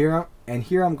 Sorry. And here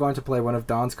I'm going to play one of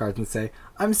Dawn's cards and say,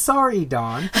 "I'm sorry,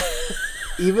 Dawn,"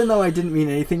 even though I didn't mean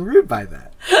anything rude by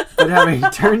that. But having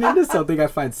turned into something I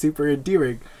find super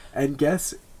endearing, and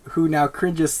guess who now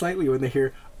cringes slightly when they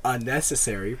hear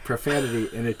unnecessary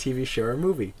profanity in a TV show or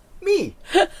movie? Me!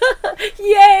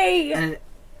 Yay! And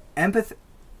an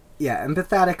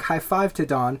empathetic high five to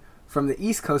Dawn from the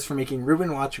East Coast for making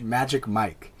Ruben watch Magic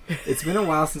Mike. It's been a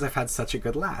while since I've had such a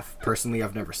good laugh. Personally,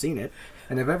 I've never seen it,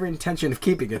 and have every intention of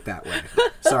keeping it that way.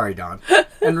 Sorry, Dawn.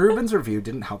 And Ruben's review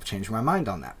didn't help change my mind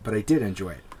on that, but I did enjoy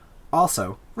it.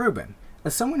 Also, Ruben,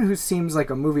 as someone who seems like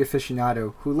a movie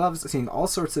aficionado who loves seeing all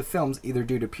sorts of films either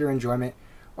due to pure enjoyment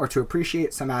or to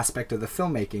appreciate some aspect of the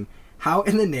filmmaking, how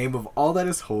in the name of all that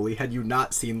is holy had you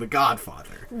not seen The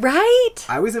Godfather? Right?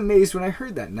 I was amazed when I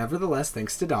heard that. Nevertheless,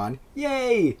 thanks to Dawn,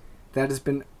 yay! That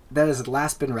has at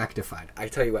last been rectified. I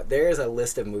tell you what, there is a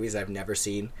list of movies I've never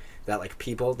seen that, like,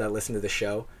 people that listen to the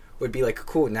show would be like,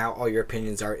 cool, now all your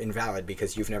opinions are invalid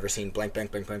because you've never seen blank,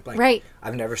 blank, blank, blank, blank. Right.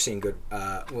 I've never seen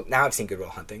now I've seen Good Will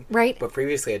Hunting. Right. But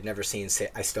previously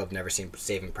I still have never seen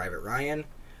Saving Private Ryan.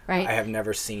 Right. I have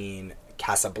never seen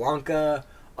Casablanca.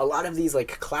 A lot of these,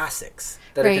 like, classics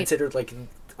that Right. are considered, like,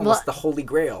 almost the holy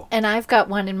grail. And I've got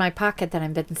one in my pocket that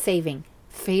I've been saving.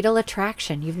 Fatal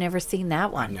Attraction. You've never seen that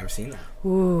I've one. never seen that.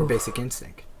 Ooh. Or Basic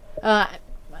Instinct.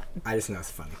 I just know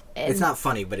it's funny. It's not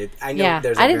funny, but I know Yeah,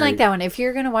 there's I didn't like that one. If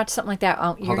you're going to watch something like that, you're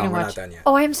Hold going on, to we're watch... not done yet.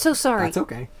 Oh, I'm so sorry. That's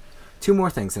okay. 2 more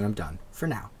things and I'm done. For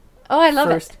now. Oh, I love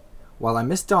First, it. while I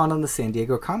missed Dawn on the San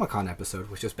Diego Comic-Con episode,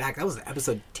 which was back, that was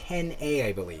episode 10A,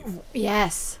 I believe.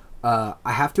 Yes. I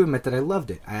have to admit that I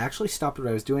loved it. I actually stopped what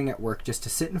I was doing at work just to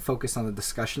sit and focus on the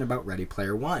discussion about Ready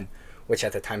Player One, Which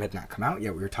at the time had not come out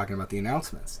yet. we were talking about the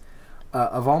announcements.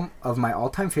 Of my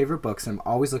all-time favorite books, I'm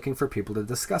always looking for people to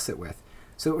discuss it with.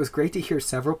 So it was great to hear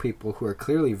several people who are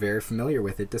clearly very familiar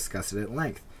with it discuss it at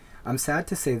length. I'm sad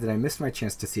to say that I missed my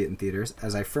chance to see it in theaters,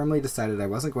 as I firmly decided I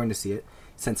wasn't going to see it,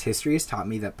 since history has taught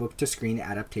me that book-to-screen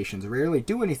adaptations rarely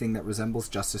do anything that resembles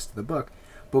justice to the book,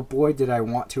 but boy did I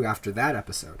want to after that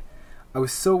episode. I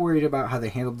was so worried about how they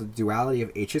handled the duality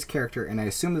of H's character, and I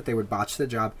assumed that they would botch the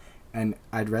job, and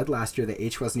I'd read last year that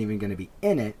H wasn't even going to be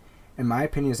in it, and my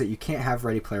opinion is that you can't have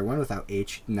Ready Player One without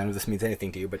H. None of this means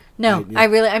anything to you, but No,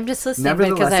 I'm just listening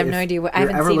because I have no idea what... I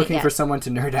haven't If you're ever seen it looking yet. for someone to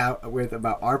nerd out with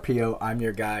about RPO, I'm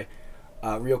your guy.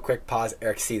 Real quick pause.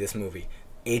 Eric, see this movie.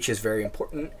 H is very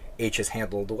important. H is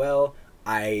handled well.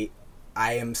 I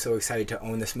am so excited to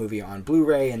own this movie on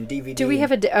Blu-ray and DVD. Do we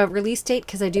have a release date?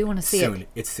 Because I do want to see soon. it.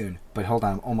 It's soon. But hold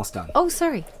on, I'm almost done. Oh,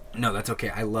 sorry. No, that's okay.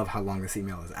 I love how long this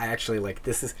email is. I actually like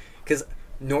this is because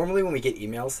normally when we get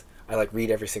emails, I like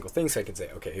read every single thing so I can say,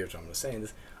 okay, here's what I'm going to say. And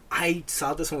this, I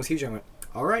saw this one was huge. And I went,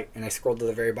 all right, and I scrolled to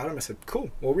the very bottom. I said,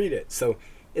 cool, we'll read it. So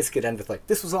this could end with like,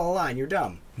 this was all a lie. You're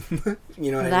dumb.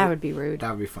 You know what I mean? That would be rude.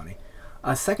 That would be funny.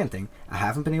 Second thing, I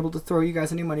haven't been able to throw you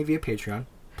guys any money via Patreon.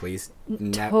 Please.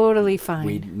 Totally fine.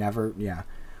 We never, yeah.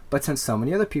 But since so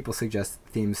many other people suggest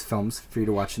films for you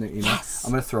to watch in their email, Yes.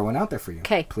 I'm going to throw one out there for you.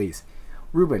 Okay. Please.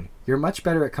 Ruben, you're much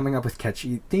better at coming up with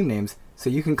catchy theme names, so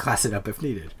you can class it up if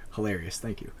needed. Hilarious,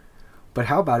 thank you. But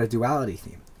how about a duality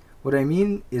theme? What I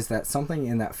mean is that something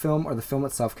in that film or the film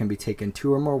itself can be taken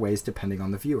 2 or more ways depending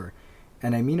on the viewer.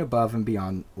 And I mean above and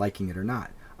beyond liking it or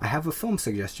not. I have a film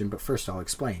suggestion, but first I'll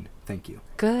explain. Thank you.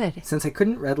 Good. Since I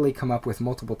couldn't readily come up with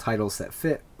multiple titles that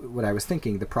fit what I was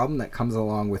thinking, the problem that comes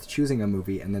along with choosing a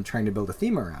movie and then trying to build a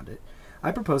theme around it,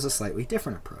 I propose a slightly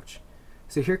different approach.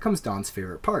 So here comes Dawn's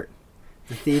favorite part.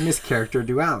 The theme is character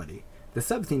duality. The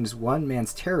sub-theme is one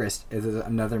man's terrorist is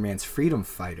another man's freedom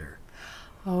fighter.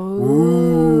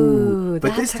 Oh,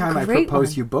 But this that's a time I great propose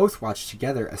one. you both watch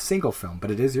together a single film, but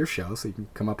it is your show, so you can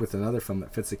come up with another film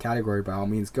that fits the category. By all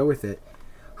means, go with it.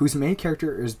 Whose main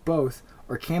character is both,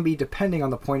 or can be, depending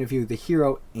on the point of view, the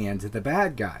hero and the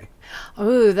bad guy.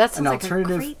 Oh, that sounds An like a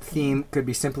alternative great theme could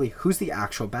be simply, who's the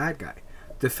actual bad guy?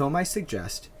 The film I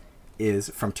suggest is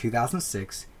from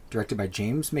 2006, directed by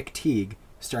James McTeague,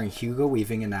 starring Hugo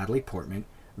Weaving and Natalie Portman,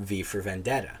 V for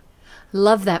Vendetta.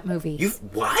 Love that movie.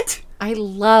 What? I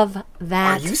love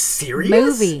that Are you serious?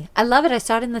 movie. I love it. I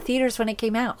saw it in the theaters when it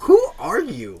came out. Who are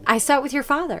you? I saw it with your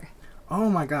father. Oh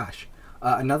my gosh.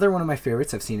 Another one of my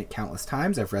favorites. I've seen it countless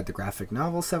times. I've read the graphic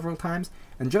novel several times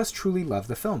and just truly love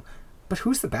the film. But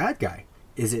who's the bad guy?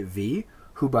 Is it V,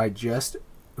 who by just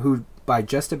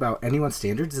about anyone's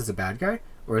standards is a bad guy?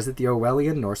 Or is it the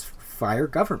Orwellian Norse fire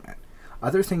government?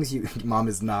 Other things you... Mom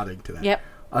is nodding to that. Yep.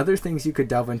 Other things you could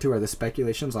delve into are the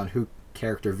speculations on who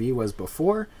character V was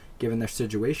before, given their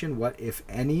situation. What, if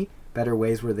any, better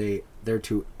ways were there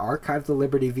to archive the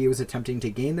liberty V was attempting to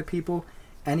gain the people?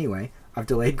 Anyway, I've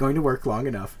delayed going to work long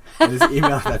enough. And this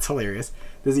email, that's hilarious.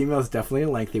 This email is definitely a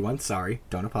lengthy one. Sorry.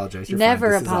 Don't apologize. You're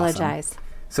Never fine. This is apologize. awesome.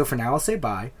 So for now, I'll say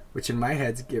bye, which in my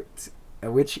head gets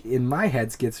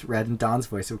read in Don's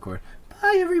voice, of course.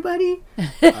 Bye, everybody. He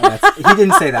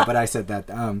didn't say that, but I said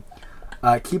that.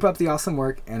 Keep up the awesome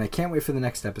work, and I can't wait for the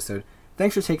next episode.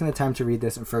 Thanks for taking the time to read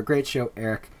this, and for a great show,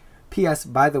 Eric. P.S.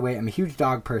 By the way, I'm a huge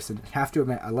dog person. Have to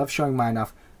admit, I love showing mine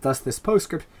off. Thus, this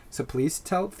postscript. So please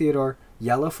tell Theodore,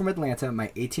 Yellow from Atlanta, my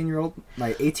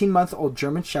 18-month-old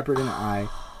German Shepherd, and I,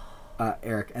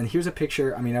 Eric. And here's a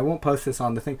picture. I mean, I won't post this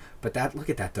on the thing, but look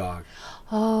at that dog.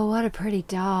 Oh, what a pretty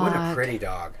dog. What a pretty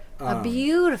dog. A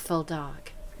beautiful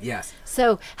dog. Yes.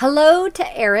 So, hello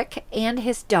to Eric and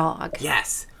his dog.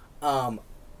 Yes.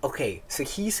 Okay, so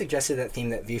he suggested that theme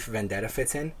that V for Vendetta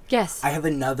fits in. Yes. I have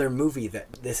another movie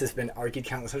that this has been argued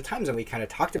countless of times, and we've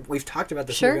talked about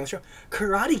this Sure. movie on the show.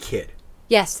 Karate Kid.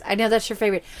 Yes, I know that's your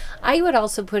favorite. I would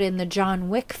also put in the John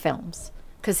Wick films.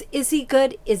 Because is he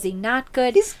good? Is he not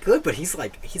good? He's good, but he's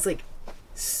like,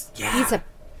 yeah.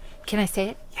 Can I say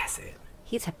it? Yes, it.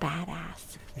 He's a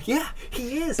badass. Yeah,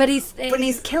 he is. But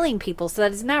he's killing people, so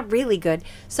that is not really good.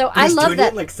 So But I he's love doing that. it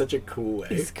in like such a cool way.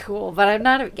 He's cool, but I'm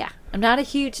not a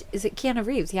huge. Is it Keanu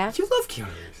Reeves? Yeah. You love Keanu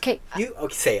Reeves. Okay.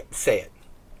 Okay, say it.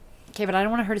 Okay, but I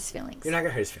don't want to hurt his feelings. You're not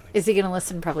gonna hurt his feelings. Is he going to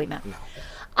listen? Probably not. No.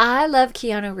 I love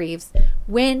Keanu Reeves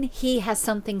when he has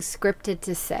something scripted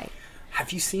to say.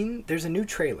 Have you seen? There's a new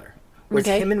trailer where it's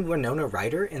him and Winona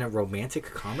Ryder in a romantic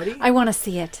comedy. I want to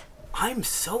see it. I'm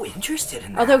so interested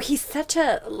in that. Although he's such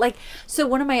a so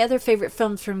one of my other favorite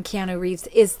films from Keanu Reeves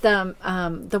is the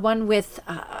one with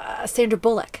Sandra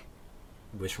Bullock.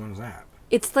 Which one was that?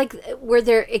 It's like where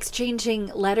they're exchanging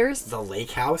letters. The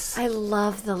Lake House. I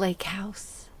love the Lake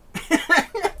House.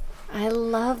 I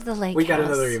love the Lake House. We got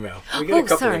another email. We got a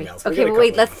couple sorry. emails. Okay, but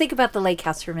wait. Let's think about the Lake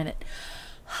House for a minute.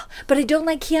 But I don't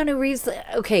like Keanu Reeves.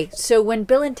 Okay, so when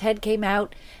Bill and Ted came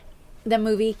out, the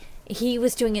movie, he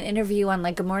was doing an interview on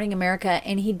like Good Morning America,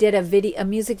 and he did a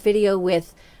music video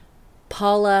with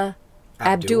Paula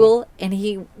Abdul, and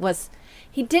he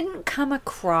didn't come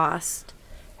across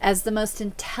as the most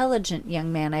intelligent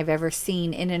young man I've ever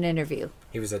seen in an interview.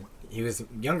 He was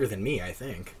younger than me, I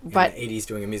think. But in the 80s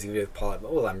doing a music video with Paula.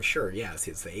 Well, I'm sure. Yes,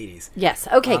 it's the 80s. Yes.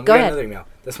 Okay, We go got ahead. Another email.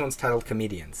 This one's titled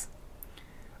Comedians.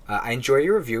 I enjoy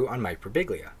your review on Mike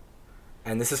Birbiglia.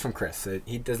 And this is from Chris.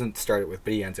 He doesn't start it with,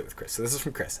 but he ends it with Chris. So this is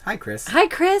from Chris. Hi, Chris. Hi,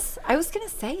 Chris. I was going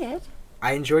to say it.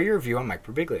 I enjoy your review on Mike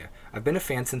Birbiglia. I've been a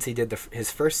fan since he did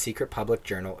his first secret public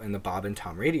journal in the Bob and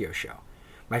Tom radio show.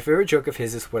 My favorite joke of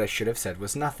his is what I should have said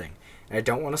was nothing. And I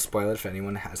don't want to spoil it if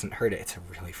anyone hasn't heard it. It's a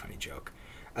really funny joke.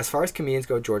 As far as comedians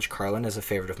go, George Carlin is a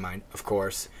favorite of mine, of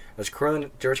course.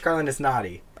 George Carlin is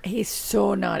naughty. He's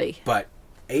so naughty. But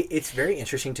it's very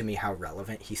interesting to me how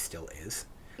relevant he still is.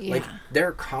 Yeah. Like, there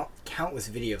are countless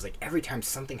videos, like, every time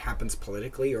something happens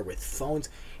politically or with phones,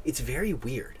 it's very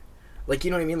weird. Like,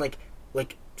 you know what I mean?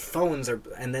 Like phones are,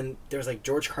 and then there's, like,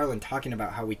 George Carlin talking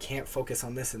about how we can't focus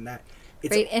on this and that.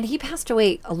 Right, and he passed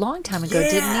away a long time ago,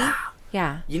 didn't he?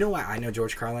 Yeah. You know why I know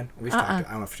George Carlin? We've talked, I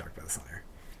don't know if we talked about this on there.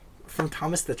 From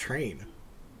Thomas the Train.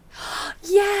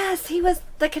 Yes, he was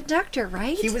the conductor,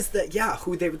 right? He was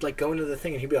who they would, like, go into the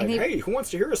thing and he'd be like, hey, who wants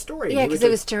to hear a story? Yeah, because it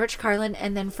was George Carlin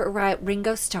and then for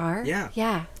Ringo Starr. Yeah.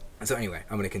 Yeah. So anyway,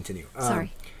 I'm going to continue.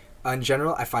 Sorry. In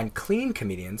general, I find clean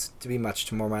comedians to be much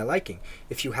to more my liking.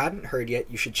 If you hadn't heard yet,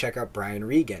 you should check out Brian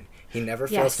Regan. He never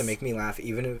fails to make me laugh,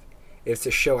 even if it's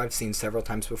a show I've seen several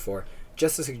times before.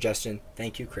 Just a suggestion.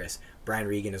 Thank you, Chris. Brian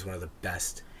Regan is one of the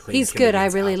best clean He's good. I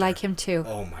comedians really out like there. him too.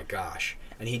 Oh my gosh.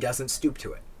 And he doesn't stoop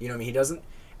to it. You know what I mean? He doesn't,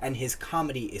 and his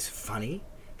comedy is funny.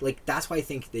 Like, that's why I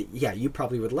think that, yeah, you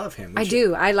probably would love him. I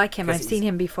do. I like him. I've seen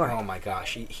him before. Oh my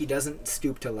gosh. He doesn't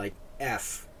stoop to, like,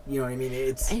 F. You know what I mean?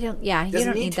 You don't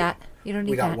need that. You don't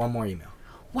need that. We got one more email.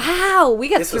 Wow, we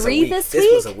got 3 this week?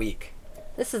 This was a week.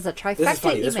 This is a trifecta This is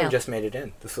funny. email. This one just made it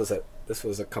in. This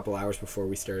was a couple hours before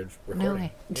we started recording. No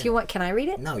way. Yeah. Do you want? Can I read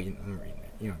it? No, I'm reading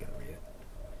it. You don't get to read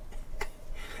it.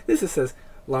 This says,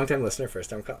 long-time listener,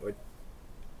 first-time caller.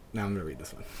 Now I'm going to read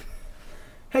this one.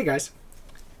 Hey, guys.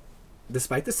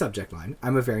 Despite the subject line,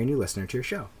 I'm a very new listener to your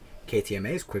show.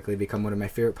 KTMA has quickly become one of my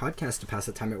favorite podcasts to pass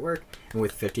the time at work, and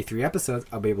with 53 episodes,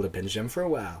 I'll be able to binge them for a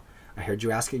while. I heard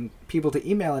you asking people to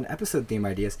email an episode theme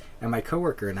ideas, and my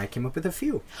coworker and I came up with a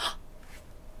few.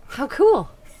 How cool.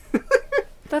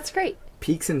 That's great.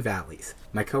 Peaks and Valleys,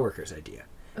 my coworker's idea.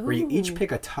 Where you each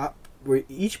pick a top we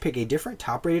each pick a different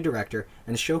top-rated director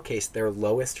and showcase their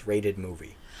lowest-rated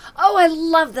movie. Oh, I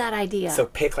love that idea. So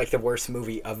pick like the worst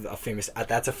movie of a famous.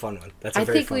 That's a fun one. That's a I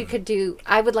very think fun we one. could do.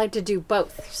 I would like to do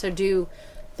both. So do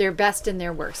their best and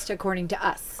their worst according to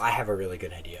us. I have a really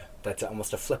good idea. That's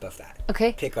almost a flip of that.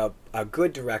 Okay. Pick up a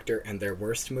good director and their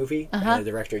worst movie, Uh-huh. and a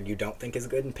director you don't think is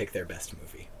good, and pick their best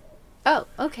movie. Oh,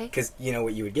 okay. Because you know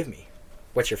what you would give me.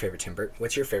 What's your favorite Tim Burton?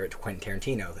 What's your favorite Quentin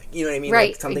Tarantino thing? You know what I mean?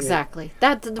 Right. Like something Exactly.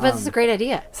 That's a great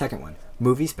idea. Second one,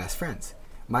 movies best friends.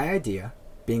 My idea,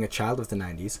 being a child of the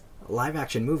 90s,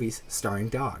 live-action movies starring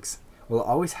dogs will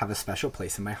always have a special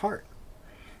place in my heart.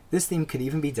 This theme could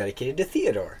even be dedicated to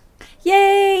Theodore.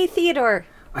 Yay, Theodore.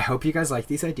 I hope you guys like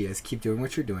these ideas. Keep doing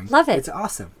what you're doing. Love it. It's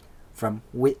awesome. From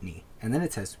Whitney. And then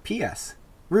it says, P.S.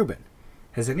 Ruben,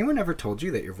 has anyone ever told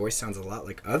you that your voice sounds a lot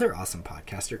like other awesome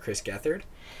podcaster Chris Gethard?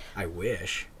 I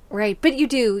wish. Right, but you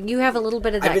do. You have a little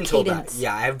bit of that I've been told cadence. that.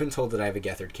 Yeah, I have been told that I have a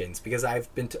Gethard cadence because I've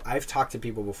talked to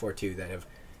people before too that have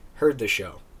heard the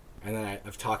show, and then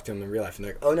I've talked to them in real life, and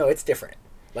they're like, "Oh no, it's different."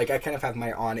 Like I kind of have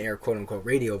my on-air quote unquote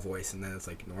radio voice, and then it's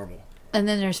like normal. And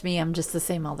then there's me. I'm just the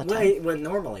same all the time. Right. Well,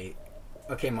 normally,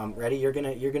 okay, Mom, ready? You're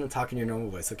gonna talk in your normal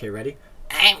voice. Okay, ready?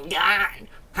 I'm Don.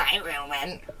 Hi,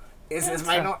 Roman. This is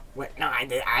my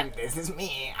this is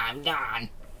me. I'm Don.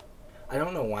 I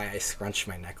don't know why I scrunch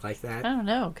my neck like that. I don't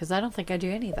know, because I don't think I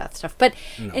do any of that stuff. But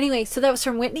No. anyway, so that was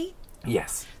from Whitney.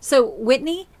 Yes. So,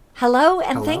 Whitney, hello,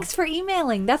 and Hello. thanks for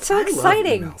emailing. That's so I love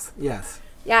exciting. emails. Yes.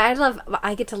 Yeah,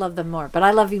 I get to love them more, but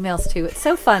I love emails too. It's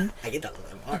so fun. I get that a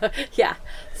little more. Yeah.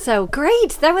 So,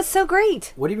 great. That was so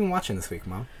great. What have you been watching this week,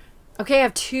 Mom? Okay, I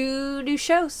have 2 new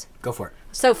shows. Go for it.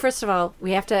 So, first of all,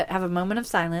 we have to have a moment of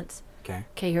silence. Okay.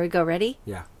 Okay, here we go. Ready?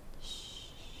 Yeah.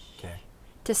 Okay.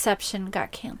 Deception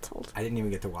got canceled. I didn't even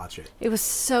get to watch it. It was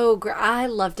so great. I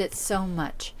loved it so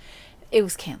much. It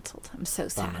was canceled. I'm so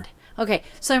sad. Bummer. Okay,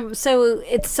 so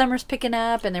it's summer's picking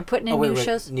up and they're putting in new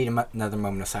shows. Need another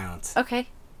moment of silence Okay.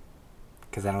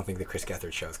 because I don't think the Chris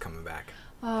Gethard show is coming back,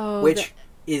 Oh, which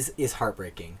is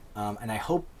heartbreaking. And I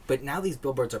hope, but now these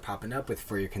billboards are popping up with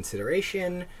For Your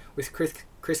Consideration with Chris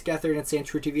Gethard and San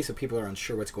True TV, so people are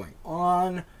unsure what's going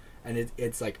on, and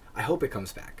it's like I hope it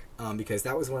comes back because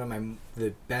that was one of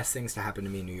the best things to happen to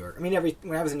me in New York. I mean,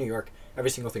 when I was in New York, every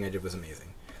single thing I did was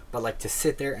amazing. But like to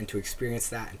sit there and to experience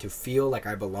that and to feel like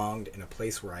I belonged in a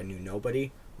place where I knew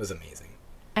nobody was amazing.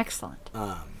 excellent.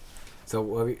 So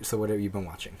what have you been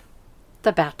watching?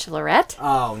 The Bachelorette.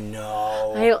 Oh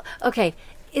no! Okay,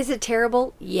 is it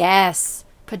terrible? Yes.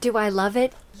 But do I love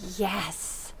it?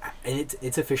 Yes. And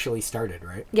it's officially started,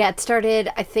 right? Yeah, it started.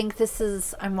 I think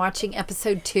I'm watching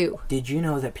episode 2. Did you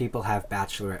know that people have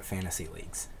Bachelorette fantasy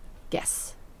leagues?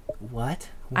 Yes. What?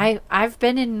 I've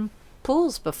been in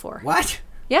pools before. What?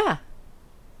 Yeah,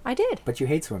 I did. But you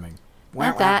hate swimming.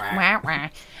 Not that. Wah, wah.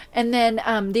 And then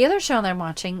the other show that I'm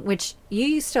watching, which you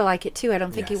used to like it too. I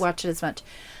don't think you Yes. watch it as much.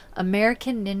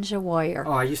 American Ninja Warrior.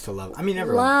 Oh, I used to love. I mean,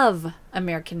 everyone. Love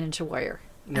American Ninja Warrior.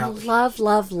 No. I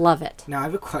love it. Now I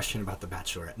have a question about the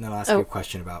Bachelorette, and then I'll ask Oh. you a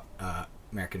question about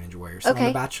American Ninja Warrior. So Okay.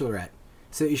 on the Bachelorette,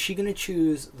 so is she gonna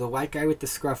choose the white guy with the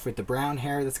scruff with the brown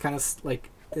hair that's kind of like,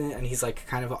 and he's like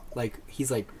kind of like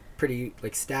he's like pretty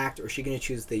like stacked, or is she gonna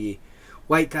choose the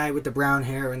white guy with the brown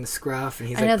hair and the scruff, and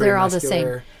he's I like know pretty they're all the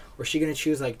muscular? same. Or is she gonna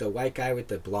choose like the white guy with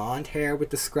the blonde hair with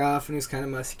the scruff and who's kind of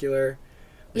muscular?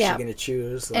 Or is Yeah. she gonna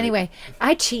choose? Like, Anyway,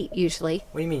 I cheat usually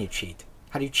what do you mean you cheat?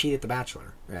 How do you cheat at the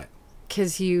Bachelor? Right.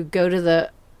 because you go to the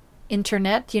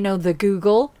internet, the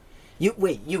Google.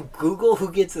 You Google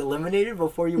who gets eliminated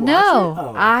before you watch No,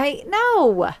 it?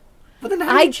 Oh. no. But then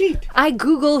how do you cheat? I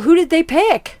Google who did they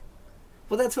pick.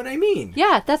 Well, that's what I mean.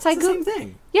 Yeah, that's I It's the Google. same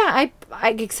thing. Yeah, I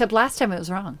except last time it was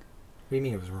wrong What do you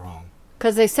mean it was wrong?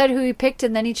 because they said who he picked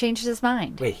and then he changed his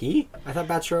mind. Wait, he? I thought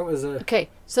Bachelorette was a... Okay,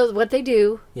 so what they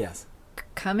do, Yes.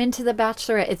 come into the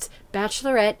Bachelorette. It's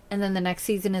Bachelorette, and then the next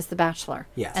season is the Bachelor.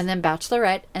 Yes. And then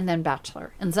Bachelorette, and then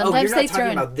Bachelor. And Oh, sometimes you're they not throw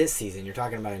talking in. about this season. You're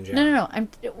talking about in general. No.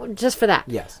 I'm just for that.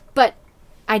 Yes. But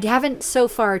I haven't so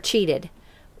far cheated.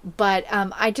 But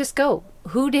I just go.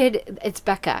 It's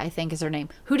Becca, I think is her name.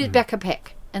 Who did Becca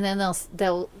pick? And then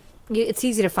it's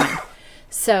easy to find.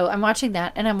 So I'm watching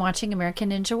that, and I'm watching American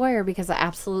Ninja Warrior because I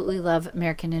absolutely love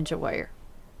American Ninja Warrior.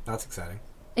 That's exciting.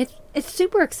 It's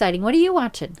super exciting. What are you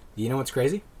watching? You know what's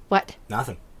crazy? What?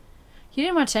 Nothing. You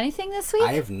didn't watch anything this week?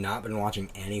 I have not been watching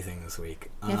anything this week.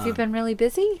 Have you been really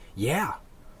busy? Yeah.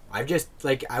 I've just,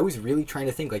 I was really trying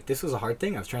to think, this was a hard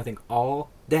thing. I was trying to think all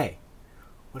day.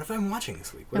 What if I'm watching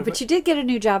this week? No, but you did get a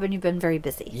new job and you've been very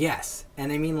busy. Yes.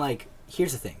 And I mean,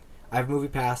 here's the thing. I have Movie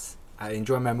Pass. I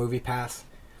enjoy my Movie Pass.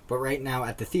 But right now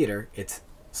at the theater, it's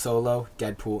Solo,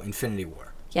 Deadpool, Infinity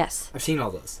War. Yes. I've seen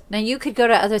all those. Now you could go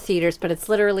to other theaters, but it's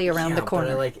literally around the corner.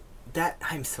 But like that,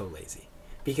 I'm so lazy.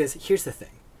 Because here's the thing.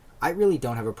 I really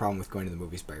don't have a problem with going to the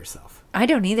movies by yourself. I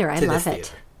don't either. I To love this it.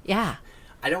 theater. Yeah.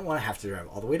 I don't want to have to drive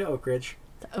all the way to Oak Ridge.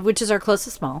 Which is our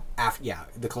closest mall.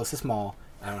 The closest mall.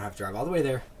 I don't have to drive all the way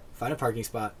there, find a parking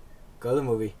spot, go to the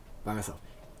movie by myself.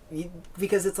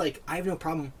 Because it's like, I have no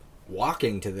problem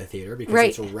walking to the theater because Right.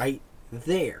 it's right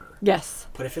there. Yes.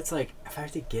 But if it's like, if I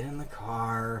have to get in the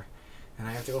car and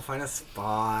I have to go find a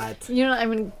spot. You know,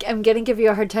 I'm going to give you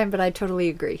a hard time, but I totally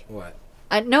agree. What?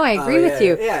 No, I agree with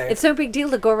you. Yeah. It's no big deal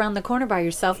to go around the corner by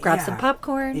yourself, grab some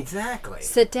popcorn, Exactly.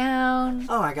 sit down.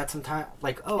 Oh, I got some time.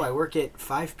 Like, I work at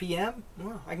 5 p.m.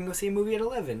 Well, I can go see a movie at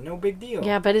 11. No big deal.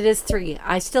 Yeah, but it is 3.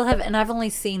 I still have, and I've only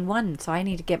seen 1, so I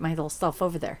need to get my little self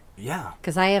over there. Yeah.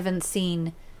 Because I haven't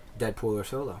seen... Deadpool or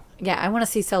Solo. Yeah, I want to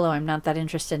see Solo. I'm not that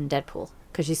interested in Deadpool.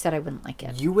 Because you said I wouldn't like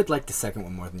it. You would like the second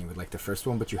one more than you would like the first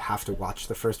one, but you have to watch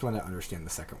the first one to understand the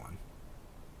second one.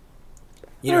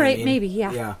 You know All what I right, mean? maybe,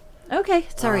 yeah. Yeah. Okay,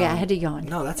 sorry, I had to yawn.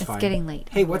 No, that's fine. It's getting late.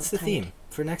 Hey, I'm a what's the little theme tired.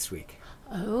 for next week?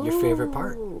 Oh. Your favorite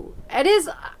part? It is...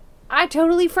 I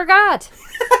totally forgot.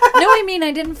 No, I mean,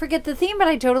 I didn't forget the theme, but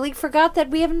I totally forgot that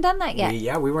we haven't done that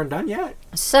yet. We weren't done yet.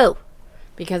 So,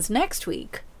 because next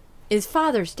week is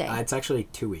Father's Day. It's actually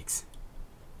 2 weeks.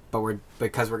 But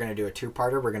because we're going to do a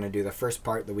two-parter, we're going to do the first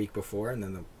part the week before and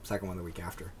then the second one the week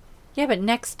after. Yeah, but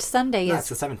next Sunday No, is...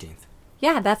 it's the 17th.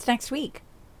 Yeah, that's next week.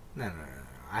 No.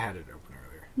 I had it open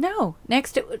earlier. No,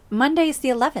 Monday is the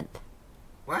 11th.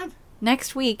 What?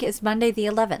 Next week is Monday the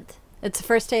 11th. It's the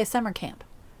first day of summer camp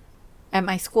at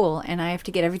my school, and I have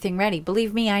to get everything ready.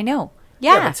 Believe me, I know.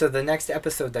 Yeah. But so the next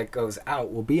episode that goes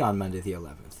out will be on Monday the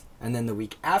 11th. And then the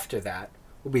week after that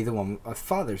will be the one of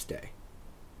Father's Day.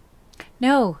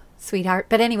 No, sweetheart.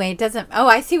 But anyway, it doesn't... Oh,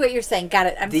 I see what you're saying. Got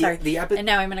it. I'm sorry. And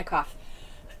now I'm going to cough.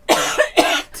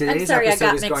 Today's sorry, I episode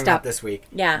got is mixed going up. out this week.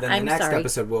 Yeah, Then I'm the next sorry.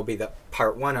 episode will be the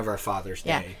part 1 of our Father's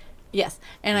Yeah. Day. Yes,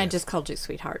 and I just called you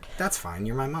sweetheart. That's fine.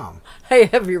 You're my mom. I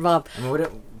am your mom. I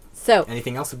mean, So,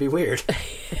 anything else would be weird.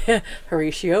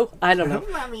 Horatio? I don't know.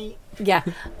 Mommy. Yeah.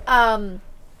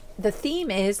 The theme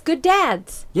is good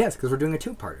dads. Yes, because we're doing a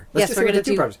two-parter. Yes, Just we're do gonna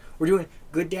the two-parters. We're doing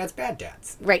good dads, bad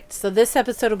dads. Right. So this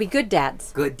episode will be good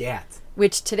dads, Good dads.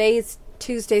 which today is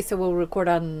Tuesday, so we'll record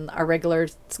on our regular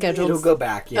schedule. It'll go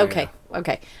back. Yeah. Okay.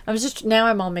 Okay. Now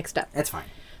I'm all mixed up. That's fine.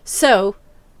 So,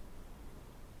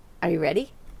 are you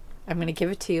ready? I'm going to give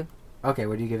it to you. Okay,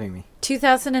 what are you giving me?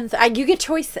 2003. You get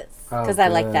choices because I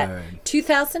like that. good.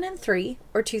 2003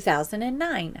 or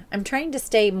 2009. I'm trying to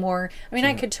stay more. I mean,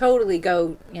 I could totally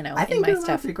go, I in think my you're allowed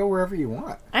stuff. to go wherever you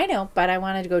want. I know, but I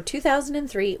wanted to go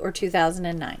 2003 or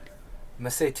 2009. I'm gonna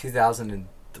say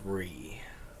 2003.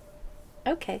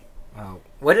 Okay. Oh,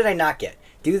 what did I not get?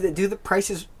 Do the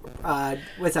prices?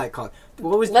 What's that called?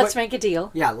 Let's make a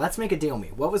deal. Yeah, let's make a deal. Me.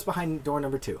 What was behind door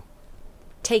number 2?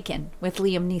 Taken with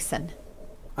Liam Neeson.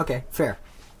 Okay, fair.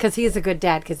 Because he is a good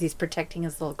dad because he's protecting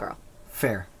his little girl.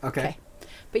 Fair. Okay.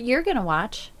 But you're going to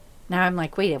watch. Now I'm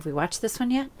like, wait, have we watched this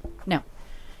one yet? No.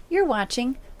 You're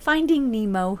watching Finding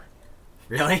Nemo.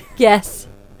 Really? Yes.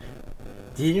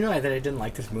 Did you know that I didn't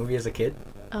like this movie as a kid?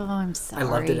 Oh, I'm sorry. I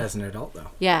loved it as an adult,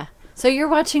 though. Yeah. So you're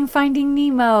watching Finding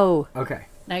Nemo. Okay.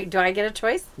 Now, do I get a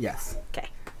choice? Yes. Okay.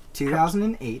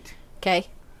 2008 Okay.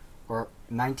 or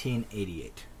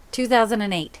 1988.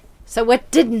 2008. So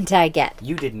what didn't I get?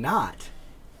 You did not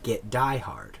get Die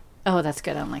Hard, Oh, that's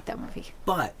good. I don't like that movie.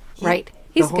 but Right.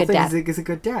 He's the a whole good thing dad. is a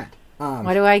good dad.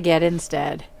 What do I get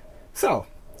instead? So,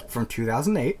 from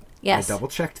 2008, Yes. I double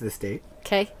checked this date.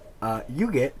 Okay.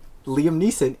 You get Liam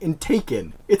Neeson in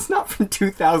Taken. It's not from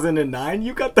 2009.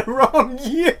 You got the wrong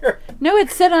year. No,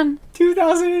 it's set on...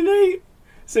 2008.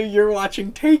 So you're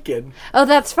watching Taken. Oh,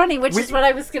 that's funny, which is what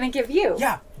I was going to give you.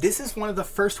 Yeah, this is one of the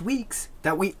first weeks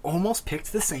that we almost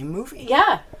picked the same movie.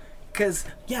 Yeah. Because,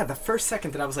 the first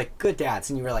second that I was like, good dads,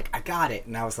 and you were like, I got it.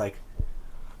 And I was like,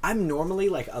 I'm normally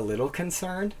like a little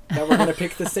concerned that we're going to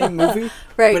pick the same movie.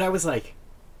 Right. But I was like,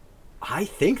 I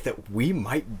think that we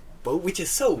might both, which is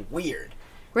so weird.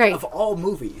 Right. Of all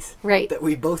movies. Right. That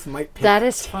we both might pick That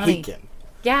is funny. Taken.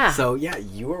 Yeah. So,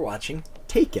 you were watching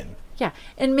Taken. Yeah,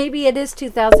 and maybe it is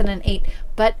 2008,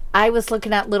 but I was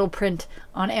looking at little print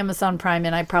on Amazon Prime,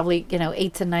 and I probably,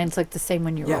 8s and 9s look the same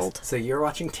when you're Yes. old. So you're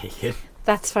watching Taken.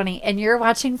 That's funny. And you're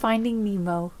watching Finding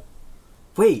Nemo.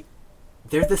 Wait,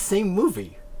 they're the same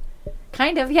movie.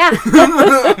 Kind of, yeah.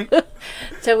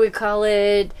 So we call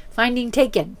it Finding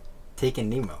Taken. Taken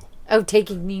Nemo. Oh,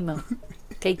 Taking Nemo.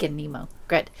 Taken Nemo.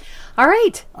 Good. All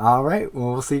right. All right.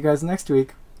 Well, we'll see you guys next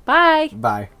week. Bye.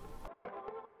 Bye.